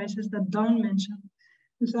living crisis that Dawn mentioned.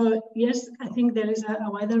 So yes, I think there is a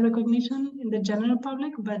wider recognition in the general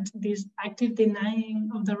public, but this active denying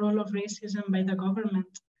of the role of racism by the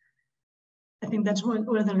government, I think that's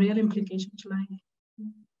where the real implications lie.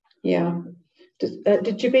 Yeah.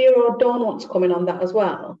 Did Jabeer or Dawn want to come in on that as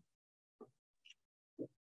well?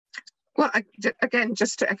 Well, again,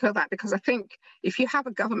 just to echo that, because I think if you have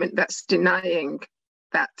a government that's denying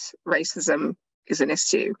that racism is an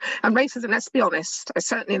issue, and racism, let's be honest,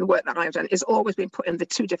 certainly in the work that I've done, is always been put in the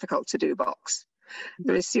too difficult to do box.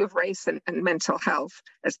 The issue of race and mental health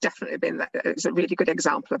has definitely been is a really good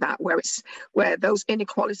example of that, where those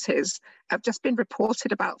inequalities have just been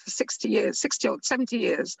reported about for 60 or 70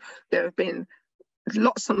 years. There have been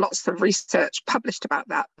lots and lots of research published about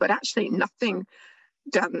that, but actually nothing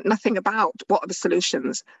done, nothing about what are the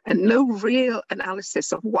solutions, and no real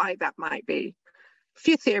analysis of why that might be.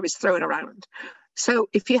 Few theories thrown around. So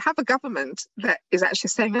if you have a government that is actually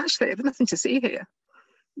saying, actually, there's nothing to see here,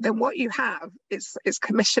 then what you have is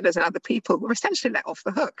commissioners and other people who are essentially let off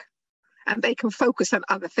the hook, and they can focus on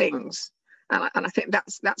other things. And I think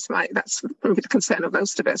that's probably the concern of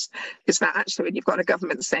most of us, is that actually when you've got a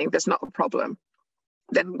government saying there's not a problem,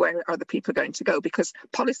 then where are the people going to go? Because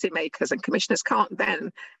policymakers and commissioners can't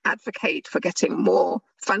then advocate for getting more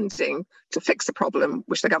funding to fix a problem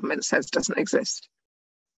which the government says doesn't exist.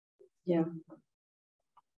 Yeah.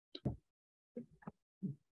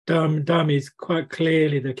 Dharmi, is quite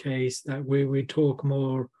clearly the case that we talk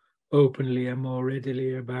more openly and more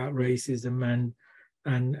readily about racism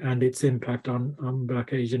and its impact on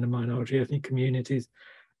Black, Asian and minority ethnic communities.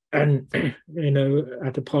 And, you know,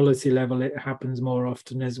 at a policy level, it happens more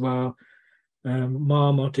often as well.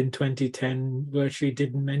 Marmot in 2010 virtually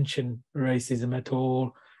didn't mention racism at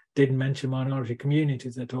all, didn't mention minority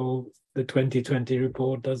communities at all. The 2020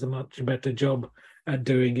 report does a much better job at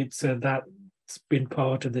doing it. So that's been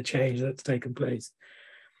part of the change that's taken place.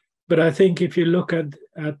 But I think if you look at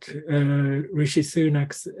Rishi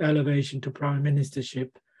Sunak's elevation to prime ministership,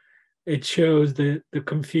 it shows the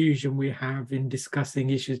confusion we have in discussing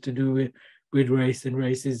issues to do with race and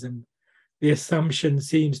racism. The assumption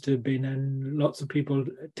seems to have been, and lots of people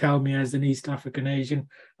tell me as an East African Asian,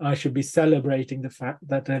 I should be celebrating the fact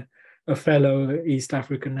that a fellow East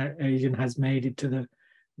African Asian has made it to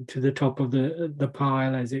the top of the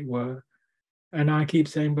pile, as it were. And I keep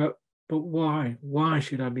saying, but why? Why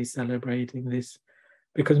should I be celebrating this?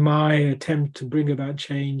 Because my attempt to bring about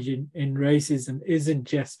change in racism isn't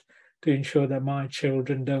just to ensure that my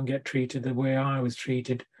children don't get treated the way I was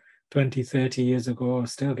treated 20, 30 years ago, or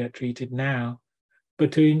still get treated now,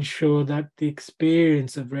 but to ensure that the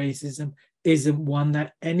experience of racism isn't one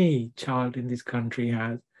that any child in this country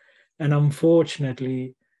has. And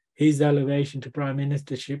unfortunately, his elevation to prime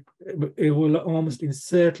ministership, it will almost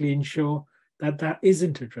certainly ensure that that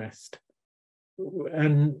isn't addressed.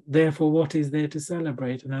 And therefore, what is there to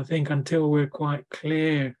celebrate? And I think until we're quite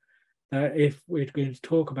clear that if we're going to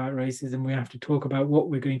talk about racism, we have to talk about what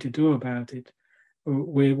we're going to do about it.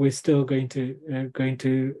 We're still going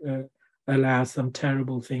to allow some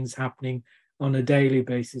terrible things happening on a daily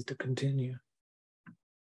basis to continue.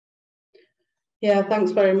 Yeah,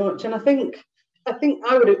 thanks very much. And I think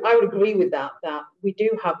I would agree with that we do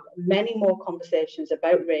have many more conversations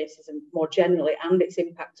about racism more generally and its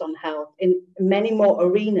impact on health in many more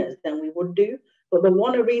arenas than we would do. But the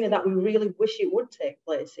one arena that we really wish it would take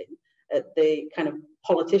place in, at the kind of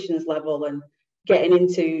politicians level and getting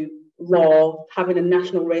into law, having a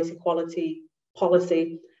national race equality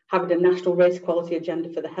policy, having a national race equality agenda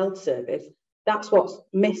for the health service, that's what's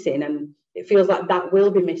missing. And it feels like that will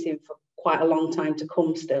be missing for quite a long time to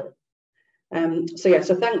come still.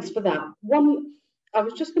 So thanks for that. I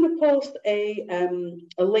was just going to post a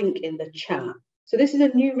link in the chat. So this is a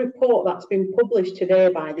new report that's been published today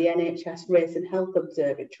by the NHS Race and Health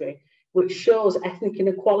Observatory, which shows ethnic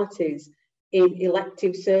inequalities in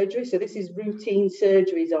elective surgery. So this is routine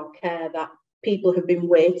surgeries or care that people have been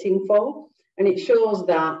waiting for. And it shows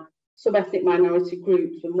that some ethnic minority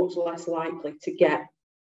groups were much less likely to get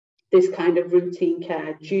this kind of routine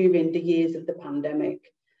care during the years of the pandemic.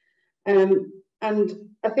 And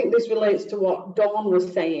I think this relates to what Dawn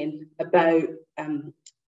was saying about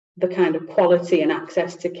the kind of quality and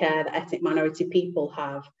access to care that ethnic minority people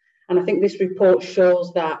have. And I think this report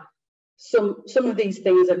shows that some of these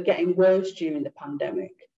things are getting worse during the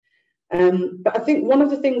pandemic. But I think one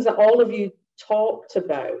of the things that all of you talked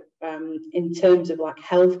about in terms of like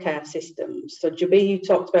healthcare systems, so Jabeer, you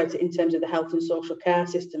talked about it in terms of the health and social care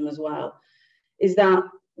system as well, is that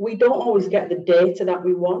we don't always get the data that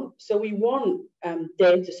we want. So we want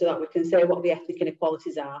data so that we can say what the ethnic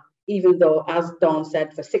inequalities are, even though, as Dawn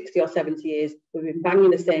said, for 60 or 70 years, we've been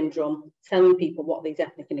banging the same drum, telling people what these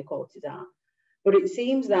ethnic inequalities are. But it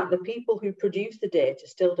seems that the people who produce the data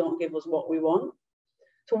still don't give us what we want.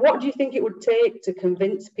 So what do you think it would take to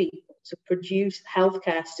convince people to produce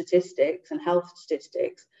healthcare statistics and health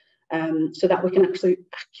statistics so that we can actually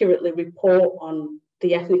accurately report on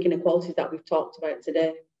the ethnic inequalities that we've talked about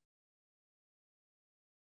today?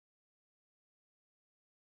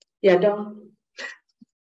 Yeah, Dawn?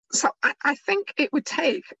 So I think it would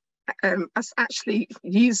take us actually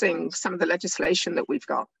using some of the legislation that we've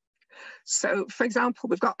got. So, for example,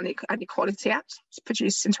 we've got an Equality Act. It's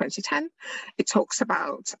produced in 2010. It talks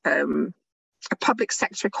about a public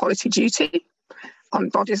sector equality duty on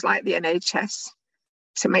bodies like the NHS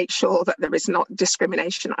to make sure that there is not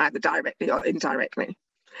discrimination either directly or indirectly.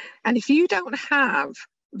 And if you don't have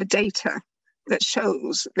the data that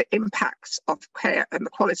shows the impact of care and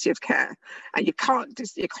the quality of care, and you can't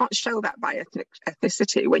show that by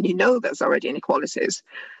ethnicity when you know there's already inequalities,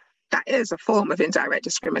 that is a form of indirect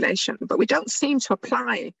discrimination. But we don't seem to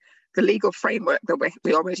apply the legal framework that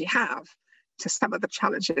we already have to some of the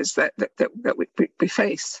challenges that we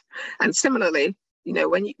face. And similarly, you know,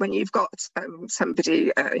 when you've got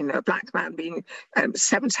somebody, you know, a black man being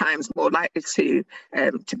 7 times more likely to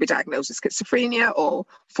be diagnosed with schizophrenia, or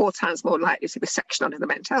 4 times more likely to be sectioned under the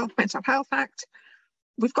Mental Health Act,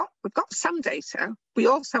 we've got some data. We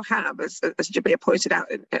also have, as Jabeer pointed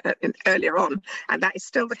out earlier on, and that is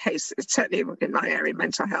still the case, certainly in my area,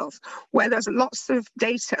 mental health, where there's lots of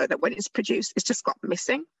data that when it's produced, it's just got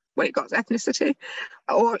missing, where it got ethnicity,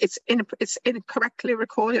 or it's incorrectly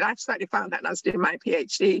recorded. I've certainly found that when I was doing my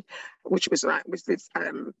PhD, which was with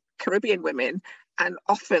Caribbean women, and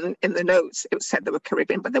often in the notes it was said they were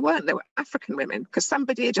Caribbean, but they weren't. They were African women, because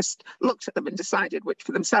somebody had just looked at them and decided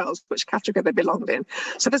for themselves which category they belonged in.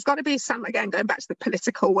 So there's got to be some, again, going back to the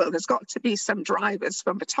political world, there's got to be some drivers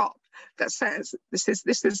from the top that says this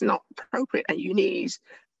is not appropriate, and you need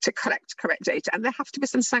to collect correct data, and there have to be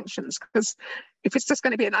some sanctions, because if it's just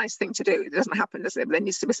going to be a nice thing to do, it doesn't happen, does it? There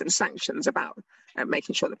needs to be some sanctions about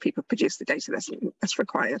making sure that people produce the data that's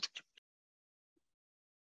required.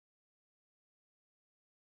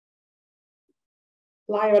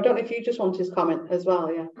 Laia, I don't know if you just wanted to comment as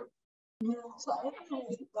well, yeah. Yeah, so I agree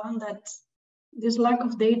with Dawn that this lack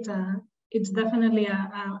of data, it's definitely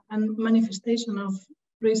a manifestation of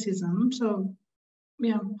racism. So,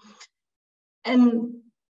 yeah. And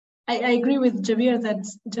I agree with Jabeer that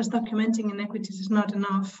just documenting inequities is not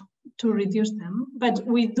enough to reduce them, but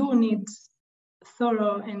we do need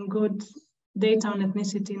thorough and good data on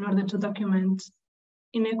ethnicity in order to document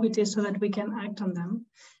inequities so that we can act on them.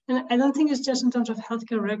 And I don't think it's just in terms of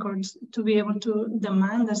healthcare records to be able to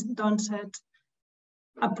demand, as Dawn said,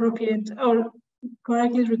 appropriate or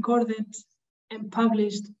correctly recorded and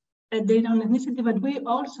published data on ethnicity, but we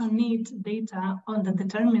also need data on the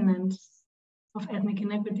determinants of ethnic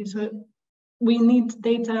inequity. So we need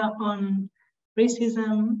data on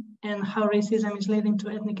racism and how racism is leading to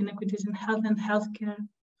ethnic inequities in health and healthcare.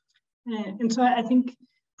 And so I think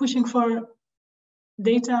pushing for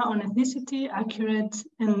data on ethnicity, accurate,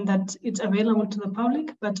 and that it's available to the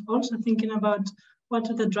public, but also thinking about what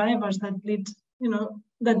are the drivers that lead,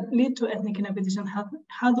 to ethnic inequities, and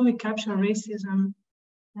how do we capture racism?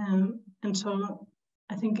 And so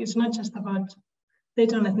I think it's not just about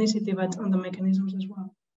data on ethnicity, but on the mechanisms as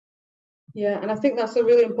well. Yeah, and I think that's a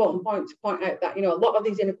really important point to point out that, a lot of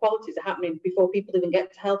these inequalities are happening before people even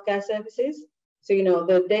get to healthcare services. So,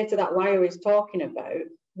 the data that Laia is talking about,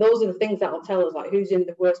 those are the things that will tell us like who's in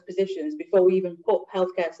the worst positions before we even put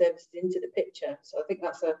healthcare services into the picture. So I think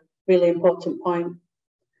that's a really important point.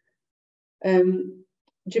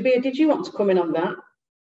 Jabeer, did you want to come in on that?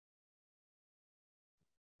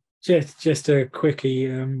 Just a quickie.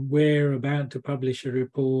 We're about to publish a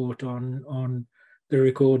report on the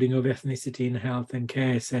recording of ethnicity in health and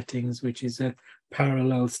care settings, which is a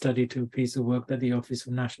parallel study to a piece of work that the Office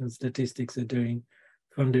of National Statistics are doing,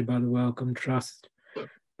 funded by the Wellcome Trust.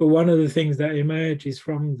 But one of the things that emerges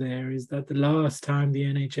from there is that the last time the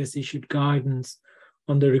NHS issued guidance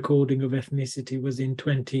on the recording of ethnicity was in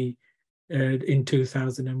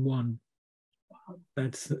 2001.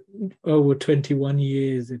 That's over 21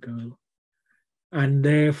 years ago. And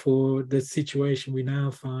therefore, the situation we now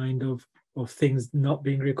find of things not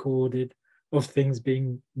being recorded, of things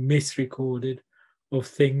being misrecorded, of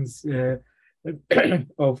things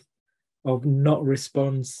of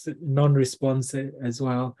non-response as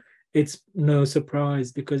well. It's no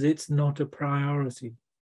surprise because it's not a priority.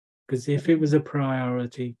 Because if it was a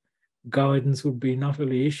priority, guidance would be not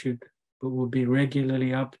only issued, but would be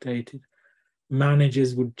regularly updated.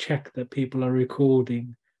 Managers would check that people are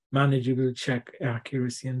recording, managers will check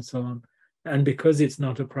accuracy and so on. And because it's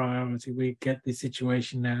not a priority, we get the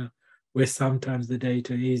situation now where sometimes the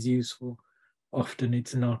data is useful, often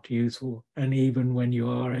it's not useful. And even when you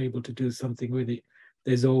are able to do something with it,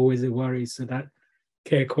 there's always a worry. So that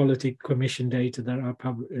Care Quality Commission data that I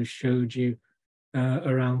showed you,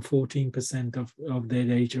 around 14% of their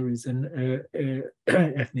data is ethnicity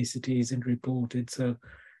isn't reported. So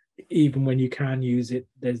even when you can use it,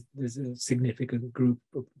 there's a significant group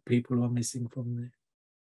of people who are missing from there.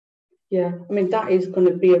 Yeah, I mean, that is going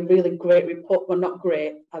to be a really great report. Well, not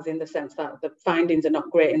great as in the sense that the findings are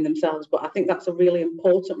not great in themselves, but I think that's a really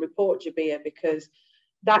important report, Jabeer, because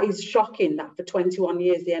that is shocking that for 21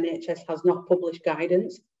 years the NHS has not published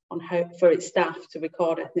guidance on how for its staff to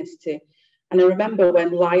record ethnicity. And I remember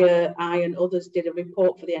when Laia, I and others did a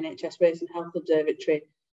report for the NHS Race and Health Observatory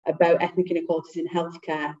about ethnic inequalities in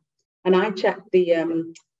healthcare. And I checked the, I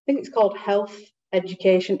think it's called Health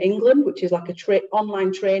Education England, which is like a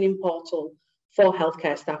online training portal for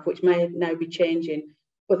healthcare staff, which may now be changing.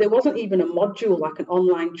 But there wasn't even a module, like an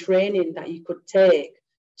online training that you could take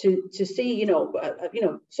to see,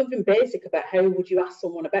 something basic about how would you ask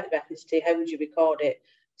someone about ethnicity, how would you record it.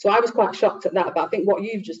 So I was quite shocked at that, but I think what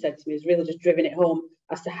you've just said to me is really just driven it home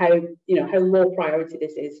as to how low priority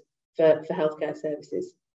this is for healthcare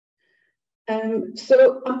services.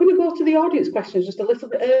 So I'm going to go to the audience questions just a little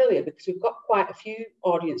bit earlier because we've got quite a few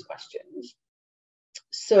audience questions.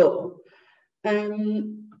 So I'll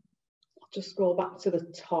just scroll back to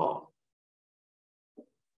the top.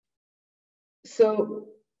 So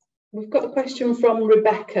we've got a question from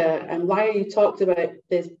Rebecca and Laia. You talked about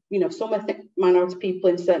there's, some ethnic minority people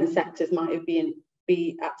in certain sectors might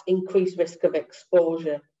be at increased risk of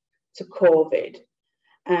exposure to COVID.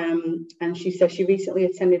 And she says she recently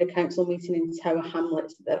attended a council meeting in Tower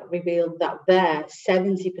Hamlets that revealed that there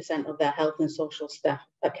 70% of their health and social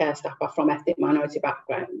care staff are from ethnic minority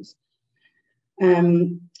backgrounds.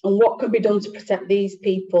 And what can be done to protect these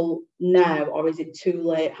people now, or is it too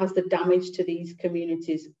late? Has the damage to these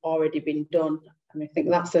communities already been done? And I think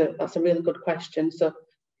that's a really good question. So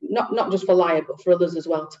not just for Laia, but for others as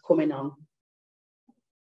well to come in on.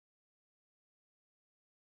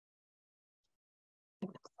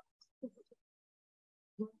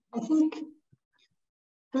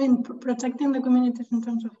 Protecting the communities in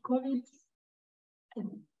terms of COVID,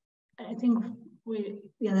 I think the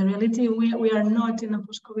reality, we are not in a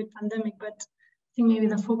post-COVID pandemic, but I think maybe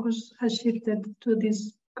the focus has shifted to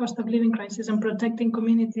this cost of living crisis, and protecting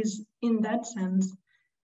communities in that sense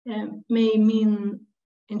may mean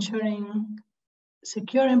ensuring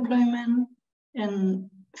secure employment and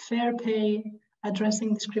fair pay,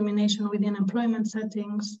 addressing discrimination within employment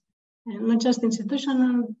settings, and not just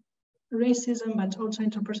institutional racism, but also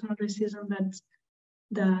interpersonal racism that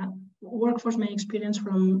the workforce may experience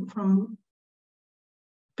from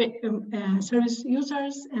service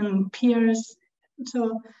users and peers.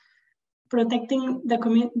 So protecting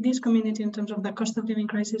this community in terms of the cost of living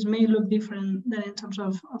crisis may look different than in terms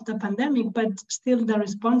of the pandemic, but still the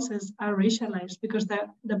responses are racialized because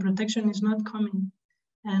the protection is not coming.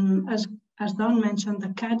 And as Don mentioned,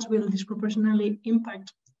 the cuts will disproportionately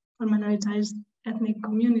impact on minoritized ethnic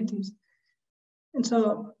communities. And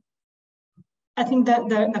so I think that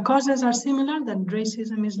the causes are similar, that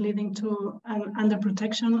racism is leading to an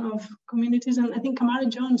underprotection of communities. And I think Kamara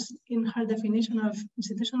Jones, in her definition of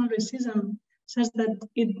institutional racism, says that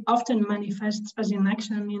it often manifests as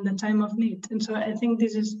inaction in the time of need. And so I think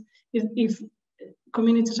this is, if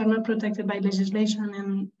communities are not protected by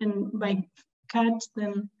legislation and by cuts,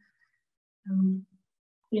 then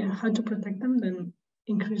how to protect them, then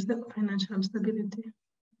increase the financial stability.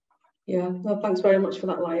 Yeah, well, thanks very much for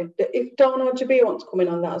that, Laia. If Don or Jabeer want to come in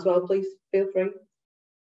on that as well, please feel free.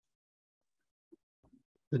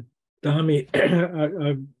 Dharmi,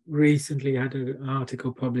 I recently had an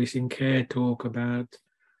article published in Care Talk about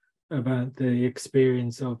the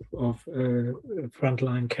experience of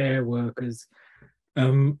frontline care workers.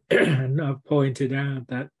 And I've pointed out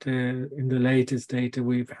that in the latest data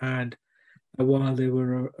we've had, while there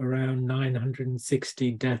were around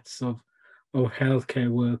 960 deaths of healthcare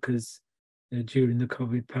workers during the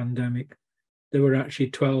COVID pandemic, there were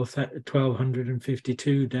actually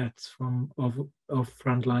 1,252 deaths of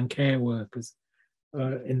frontline care workers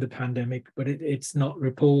in the pandemic, but it's not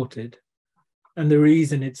reported. And the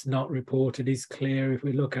reason it's not reported is clear. If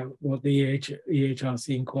we look at what the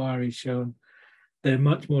EHRC inquiry has shown, they're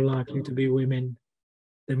much more likely to be women.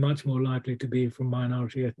 They're much more likely to be from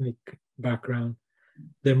minority ethnic background.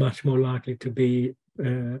 They're much more likely to be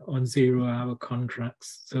on 0-hour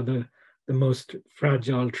contracts. So the most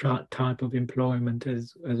fragile type of employment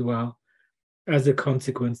as well. As a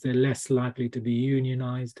consequence, they're less likely to be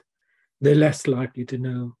unionized. They're less likely to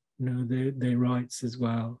know their rights as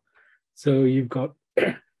well. So you've got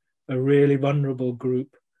a really vulnerable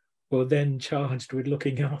group who are then charged with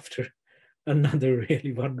looking after another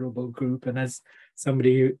really vulnerable group. And as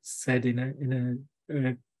somebody said in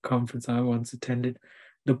a conference I once attended,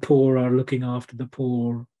 the poor are looking after the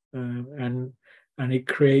poor, and it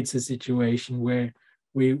creates a situation where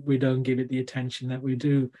we don't give it the attention that we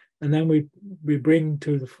do. And then we bring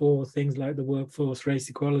to the fore things like the workforce race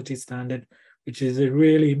equality standard, which is a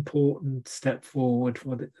really important step forward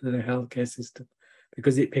for the healthcare system,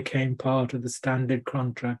 because it became part of the standard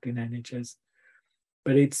contract in NHS.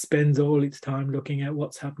 But it spends all its time looking at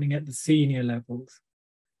what's happening at the senior levels,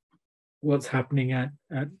 what's happening at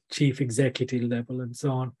chief executive level and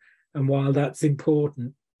so on. And while that's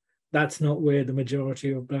important, that's not where the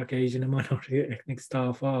majority of Black, Asian and minority ethnic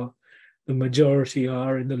staff are. The majority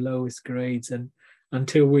are in the lowest grades, and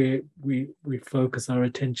until we focus our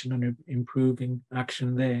attention on improving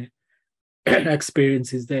action there,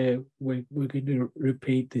 experiences there, we're going to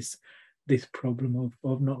repeat this problem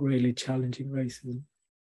of not really challenging racism.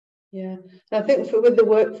 Yeah, I think with the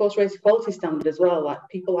workforce race equality standard as well, like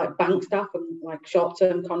people like bank staff and like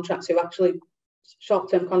short-term contract staff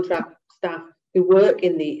who work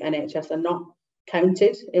in the NHS are not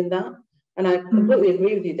counted in that. And I completely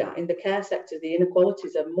agree with you that in the care sector, the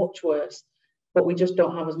inequalities are much worse, but we just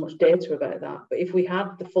don't have as much data about that. But if we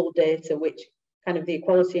had the full data, which kind of the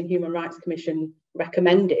Equality and Human Rights Commission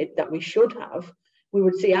recommended that we should have, we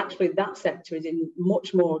would see actually that sector is in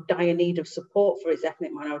much more dire need of support for its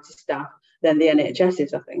ethnic minority staff than the NHS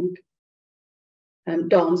is, I think.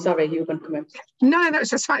 Dawn, sorry, you were going to come in. No, it's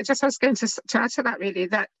just fine. Just I was going to add to that really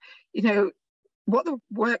that, you know, what the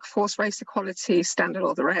workforce race equality standard,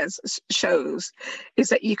 or the RES, shows is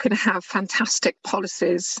that you can have fantastic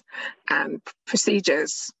policies and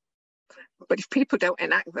procedures, but if people don't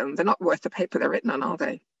enact them, they're not worth the paper they're written on, are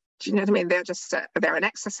they? Do you know what I mean? They're just they're an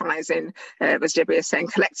exercise in, as Jabeer is saying,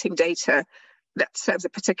 collecting data that serves a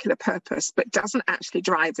particular purpose, but doesn't actually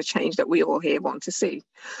drive the change that we all here want to see.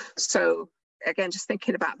 So again, just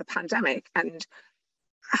thinking about the pandemic and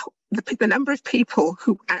the number of people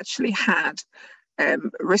who actually had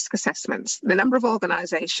risk assessments, the number of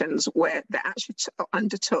organisations where they actually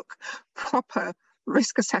undertook proper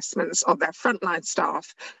risk assessments of their frontline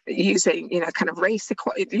staff using, kind of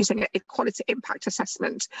using equality impact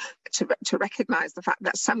assessment to recognise the fact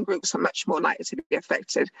that some groups are much more likely to be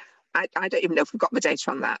affected. I don't even know if we've got the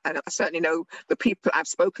data on that. I certainly know the people I've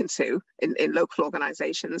spoken to in local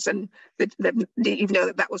organisations, and they didn't even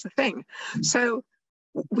know that was a thing. So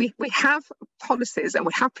we have policies and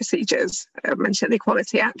we have procedures. I mentioned the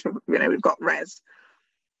Equality Act, we've got RES.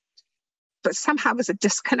 But somehow there's a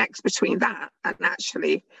disconnect between that and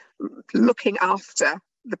actually looking after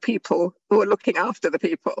the people who are looking after the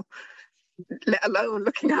people, let alone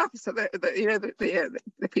looking after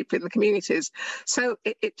the people in the communities. So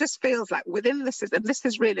it just feels like within the system, this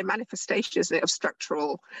is really a manifestation, isn't it, of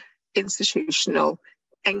structural, institutional,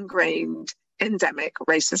 ingrained, endemic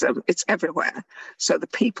racism. It's everywhere. So the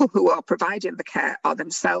people who are providing the care are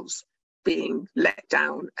themselves being let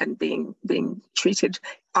down and being treated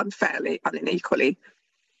unfairly and unequally.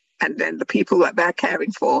 And then the people that they're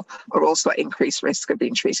caring for are also at increased risk of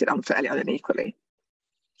being treated unfairly and unequally.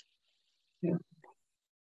 Yeah.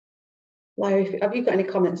 Laia, have you got any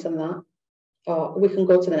comments on that? Or we can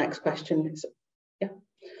go to the next question.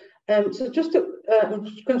 Yeah. So just I'm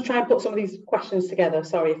just going to try and put some of these questions together.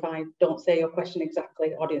 Sorry if I don't say your question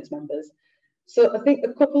exactly, audience members. So I think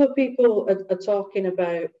a couple of people are talking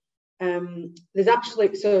about there's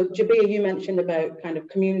actually, so Jabeer, you mentioned about kind of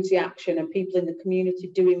community action and people in the community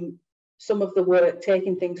doing some of the work,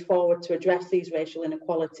 taking things forward to address these racial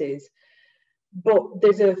inequalities. But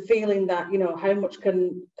there's a feeling that, how much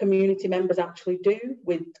can community members actually do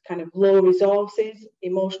with kind of low resources,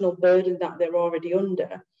 emotional burden that they're already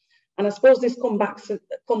under. And I suppose this comes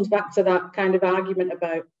back to that kind of argument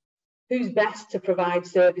about who's best to provide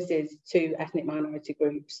services to ethnic minority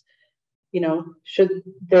groups. There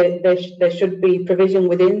should be provision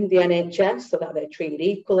within the NHS so that they're treated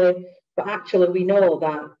equally. But actually, we know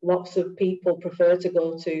that lots of people prefer to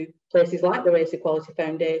go to places like the Race Equality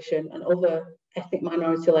Foundation and other ethnic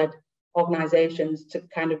minority-led organisations to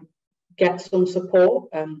kind of get some support,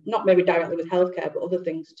 not maybe directly with healthcare, but other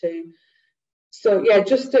things too. So yeah,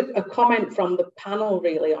 just a comment from the panel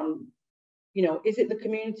really on, you know, is it the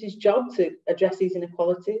community's job to address these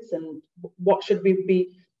inequalities, and what should we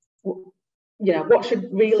be, you know, what should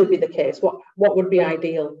really be the case? What would be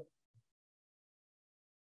ideal?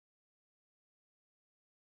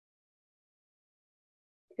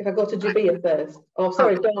 If I go to Jabeer first. Oh,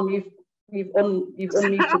 sorry, Dom, you've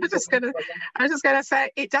unmuted. I was just going to say,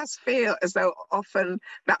 it does feel as though often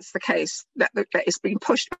that's the case, that it's being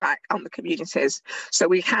pushed back on the communities. So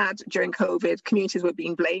we had, during COVID, communities were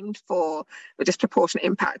being blamed for the disproportionate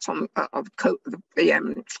impact of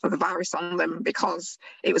the virus on them because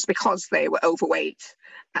they were overweight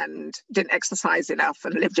and didn't exercise enough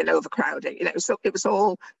and lived in overcrowding. You know, so it was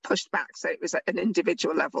all pushed back. So it was at an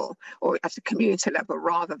individual level or at a community level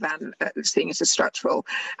rather than seeing it as structural.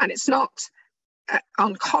 And it's not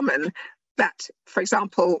uncommon that, for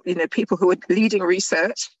example, you know, people who are leading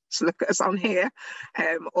research, so look at us on here,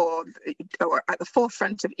 or at the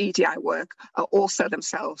forefront of EDI work, are also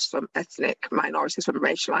themselves from ethnic minorities, from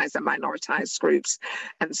racialized and minoritized groups.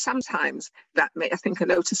 And sometimes that may, I think I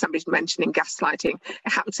noticed somebody mentioning gaslighting.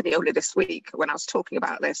 It happened to me only this week when I was talking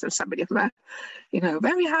about this, and somebody from a, you know,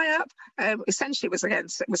 very high up, essentially was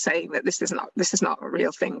saying that this is not a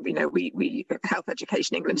real thing. You know, we Health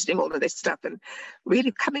Education England is doing all of this stuff, and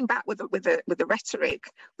really coming back with the rhetoric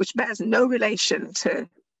which bears no relation to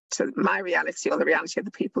my reality or the reality of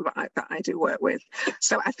the people that I do work with.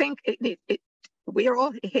 So I think we are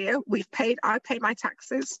all here. I pay my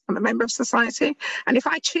taxes. I'm a member of society. And if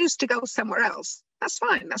I choose to go somewhere else, that's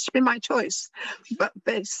fine. That should be my choice. But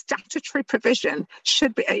the statutory provision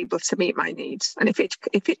should be able to meet my needs. And if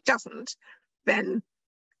it doesn't, then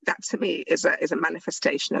that to me is a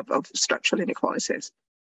manifestation of structural inequalities.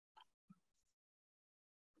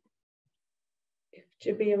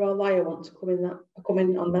 Jabeer or Laia want to come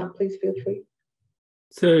in on that, please feel free.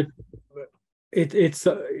 So it's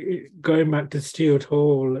going back to Stuart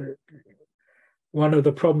Hall. One of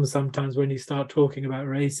the problems sometimes when you start talking about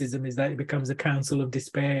racism is that it becomes a council of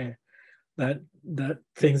despair, that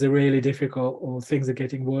things are really difficult or things are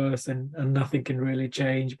getting worse and nothing can really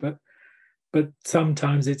change. But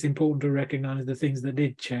sometimes it's important to recognize the things that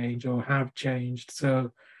did change or have changed.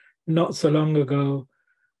 So not so long ago,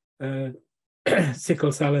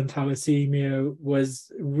 sickle cell and thalassemia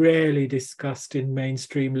was rarely discussed in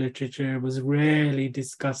mainstream literature, was rarely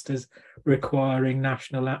discussed as requiring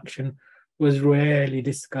national action, was rarely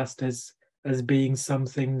discussed as being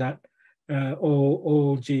something that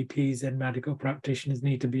all GPs and medical practitioners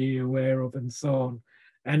need to be aware of, and so on.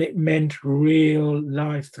 And it meant real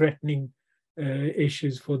life-threatening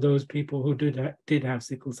issues for those people who did have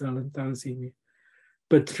sickle cell and thalassemia.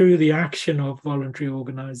 But through the action of voluntary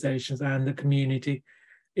organizations and the community,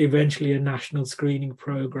 eventually a national screening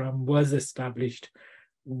program was established.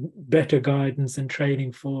 Better guidance and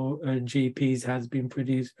training for GPs has been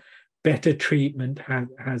produced. Better treatment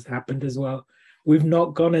has happened as well. We've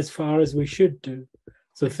not gone as far as we should do.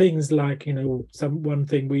 So things like, you know, one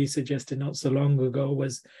thing we suggested not so long ago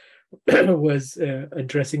was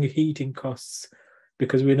addressing heating costs,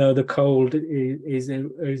 because we know the cold is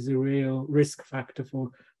a real risk factor for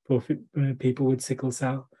people with sickle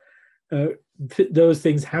cell. Those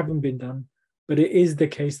things haven't been done, but it is the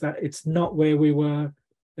case that it's not where we were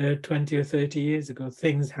 20 or 30 years ago.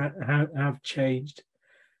 Things have changed.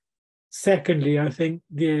 Secondly, I think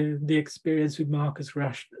the experience with Marcus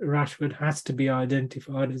Rashford has to be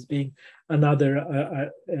identified as being another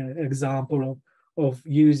example of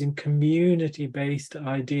using community-based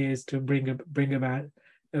ideas to bring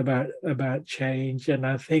about change. And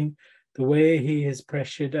I think the way he has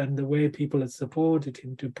pressured and the way people have supported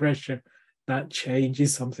him to pressure that change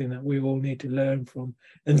is something that we all need to learn from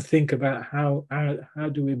and think about how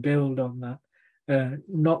do we build on that.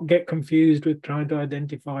 Not get confused with trying to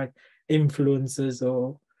identify influencers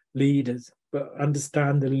or leaders, but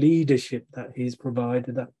understand the leadership that he's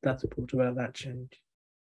provided that's brought about that change.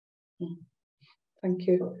 Thank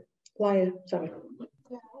you. Laia, sorry.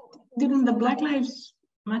 During the Black Lives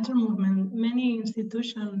Matter movement, many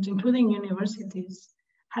institutions, including universities,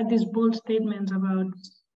 had these bold statements about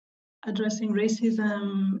addressing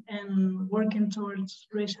racism and working towards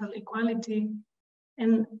racial equality.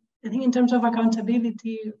 And I think in terms of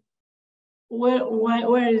accountability,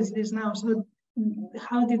 where is this now? So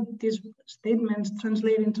how did these statements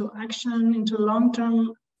translate into action, into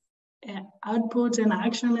long-term outputs and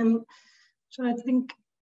action? And so I think,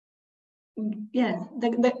 yeah, I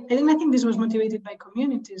think this was motivated by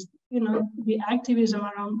communities, you know, the activism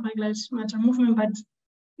around Black Lives Matter movement, but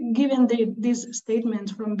given these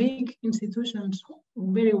statements from big institutions,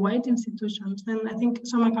 very wide institutions, then I think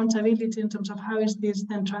some accountability in terms of how is this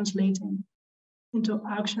then translating into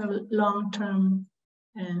actual long-term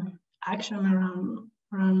action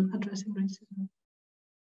around addressing racism.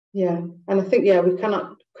 Yeah, and I think, yeah, we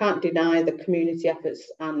can't deny the community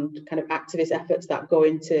efforts and kind of activist efforts that go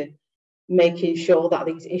into making sure that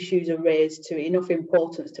these issues are raised to enough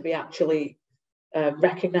importance to be actually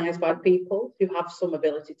recognised by people who have some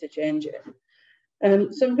ability to change it.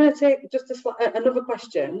 So I'm going to take just another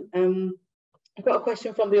question. I've got a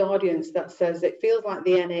question from the audience that says it feels like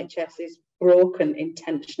the NHS is broken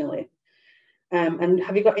intentionally. And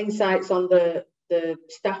have you got insights on the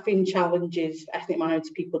staffing challenges for ethnic minority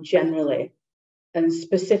people generally, and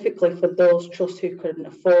specifically for those trusts who couldn't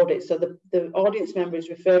afford it? So the audience member is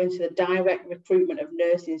referring to the direct recruitment of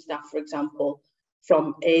nursing staff, for example,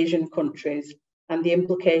 from Asian countries, and the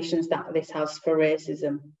implications that this has for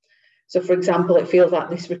racism. So, for example, it feels like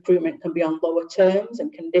this recruitment can be on lower terms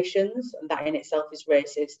and conditions, and that in itself is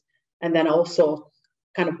racist. And then also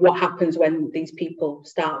kind of what happens when these people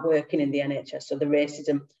start working in the NHS, so the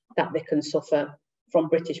racism that they can suffer from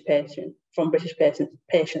British patients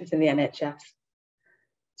in the NHS.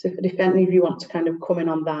 So if any of you want to kind of come in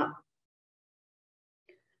on that.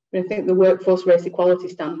 I think the workforce race equality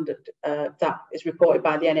standard that is reported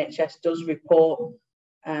by the NHS does report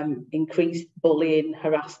increased bullying,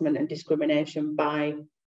 harassment and discrimination by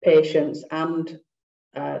patients and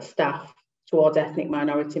staff towards ethnic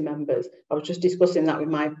minority members. I was just discussing that with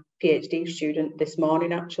my PhD student this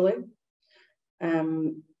morning, actually.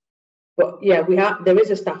 But yeah, there is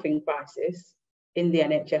a staffing crisis in the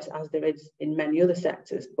NHS, as there is in many other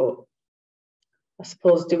sectors. But I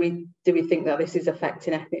suppose, do we think that this is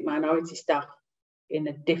affecting ethnic minority staff in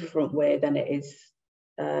a different way than it is,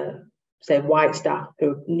 say, white staff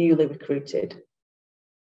who are newly recruited?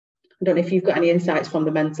 I don't know if you've got any insights from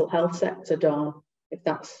the mental health sector, Dawn, if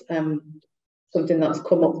that's something that's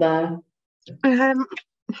come up there.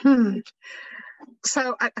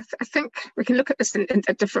 So I think we can look at this in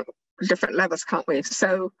different levels, can't we?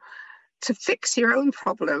 So to fix your own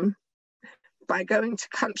problem by going to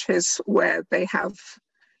countries where they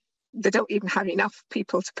don't even have enough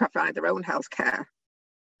people to provide their own healthcare,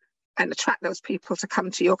 and attract those people to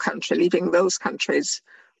come to your country, leaving those countries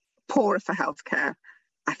poorer for healthcare,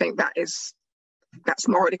 I think that's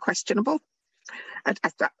morally questionable.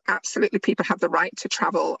 Absolutely, people have the right to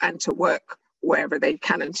travel and to work wherever they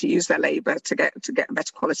can and to use their labour to get a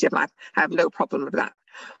better quality of life. I have no problem with that.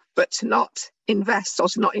 But to not invest, or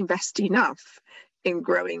to not invest enough in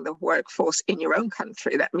growing the workforce in your own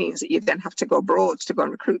country, that means that you then have to go abroad to go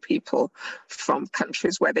and recruit people from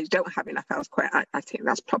countries where they don't have enough healthcare. I think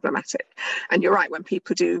that's problematic. And you're right, when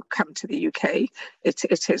people do come to the UK, it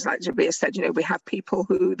is like Jabeer said, we have people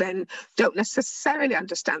who then don't necessarily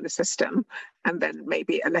understand the system, and then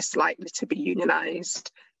maybe are less likely to be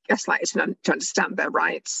unionised, less likely to understand their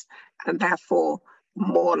rights, and therefore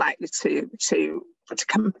more likely to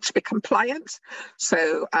be compliant.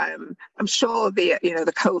 So I'm sure the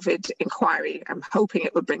COVID inquiry, I'm hoping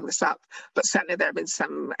it will bring this up, but certainly there have been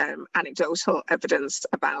some anecdotal evidence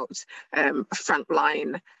about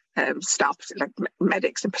frontline staff, like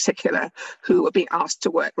medics in particular, who were being asked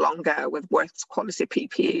to work longer with worse quality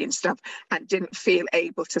PPE and stuff, and didn't feel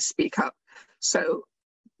able to speak up. So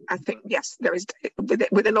I think, yes, there is,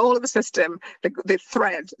 within all of the system, the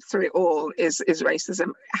thread through it all is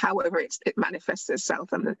racism. However, it manifests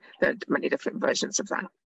itself, and there are many different versions of that.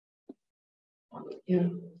 Yeah.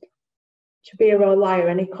 Jabeer or Laia,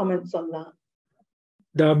 any comments on that?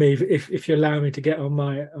 Dharmi, if you allow me to get on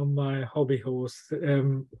my hobby horse,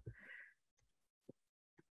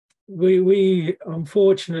 we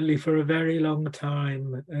unfortunately for a very long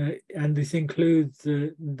time, and this includes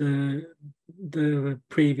the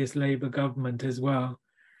previous Labour government as well,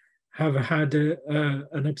 have had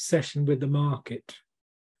an obsession with the market.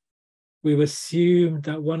 We've assumed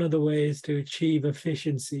that one of the ways to achieve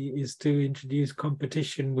efficiency is to introduce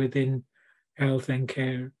competition within health and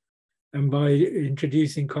care, and by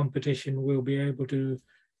introducing competition, we'll be able to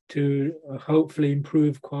hopefully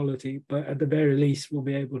improve quality, but at the very least, we'll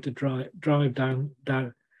be able to drive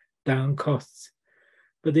down costs.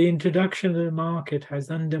 But the introduction of the market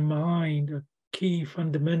has undermined a key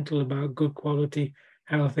fundamental about good quality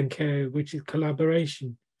health and care, which is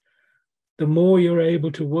collaboration. The more you're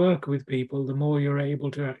able to work with people, the more you're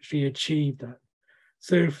able to actually achieve that.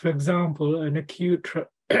 So, for example, an acute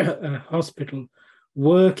hospital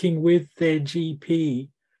working with their GP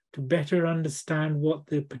to better understand what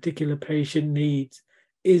the particular patient needs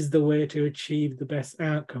is the way to achieve the best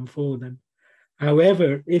outcome for them.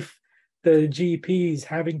 However, if the GPs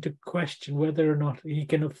having to question whether or not he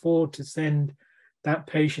can afford to send that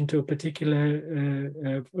patient to a particular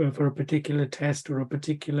for a particular test or a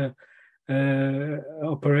particular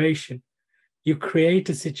operation. You create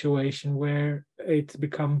a situation where it's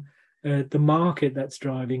become the market that's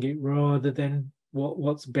driving it rather than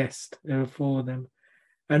what's best for them.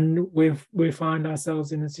 And we find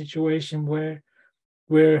ourselves in a situation where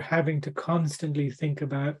we're having to constantly think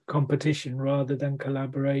about competition rather than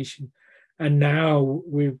collaboration. And now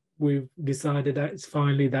we've decided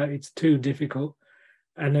that it's too difficult,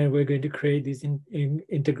 and then we're going to create this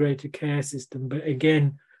integrated care system. But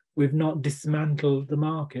again, we've not dismantled the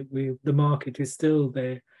market. The market is still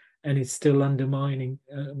there, and it's still undermining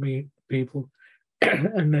people,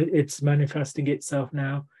 and it's manifesting itself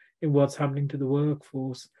now in what's happening to the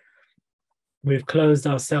workforce. We've closed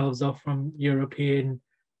ourselves off from European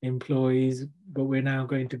employees, but we're now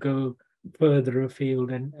going to go further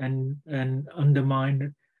afield and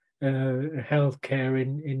undermine healthcare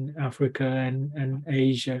in Africa and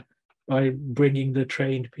Asia by bringing the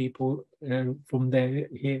trained people from there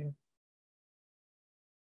here.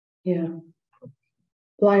 Yeah.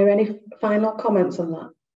 Laia, any final comments on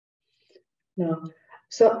that? No.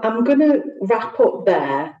 So I'm going to wrap up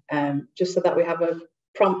there, just so that we have a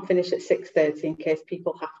prompt finish at 6:30 in case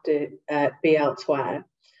people have to be elsewhere.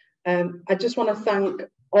 I just want to thank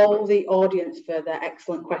all the audience for their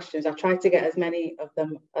excellent questions. I tried to get as many of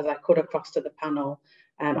them as I could across to the panel,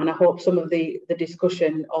 and I hope some of the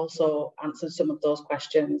discussion also answered some of those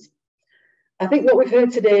questions. I think what we've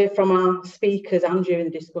heard today from our speakers and during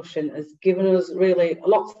the discussion has given us really a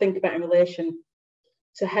lot to think about in relation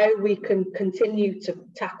to how we can continue to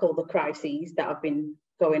tackle the crises that have been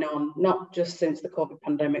going on, not just since the COVID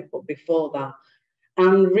pandemic, but before that.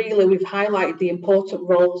 And really, we've highlighted the important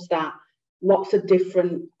roles that lots of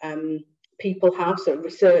different people have, so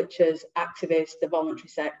researchers, activists, the voluntary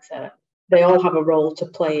sector, they all have a role to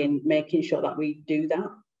play in making sure that we do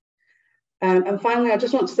that. And finally, I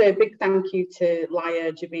just want to say a big thank you to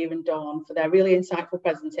Laia, Jabeer and Dawn for their really insightful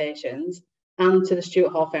presentations, and to the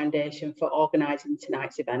Stuart Hall Foundation for organising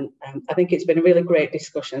tonight's event. I think it's been a really great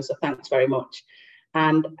discussion, so thanks very much.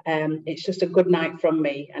 And it's just a good night from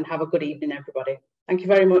me, and have a good evening, everybody. Thank you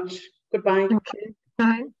very much. Goodbye. Thank you.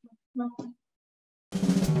 Bye. Bye.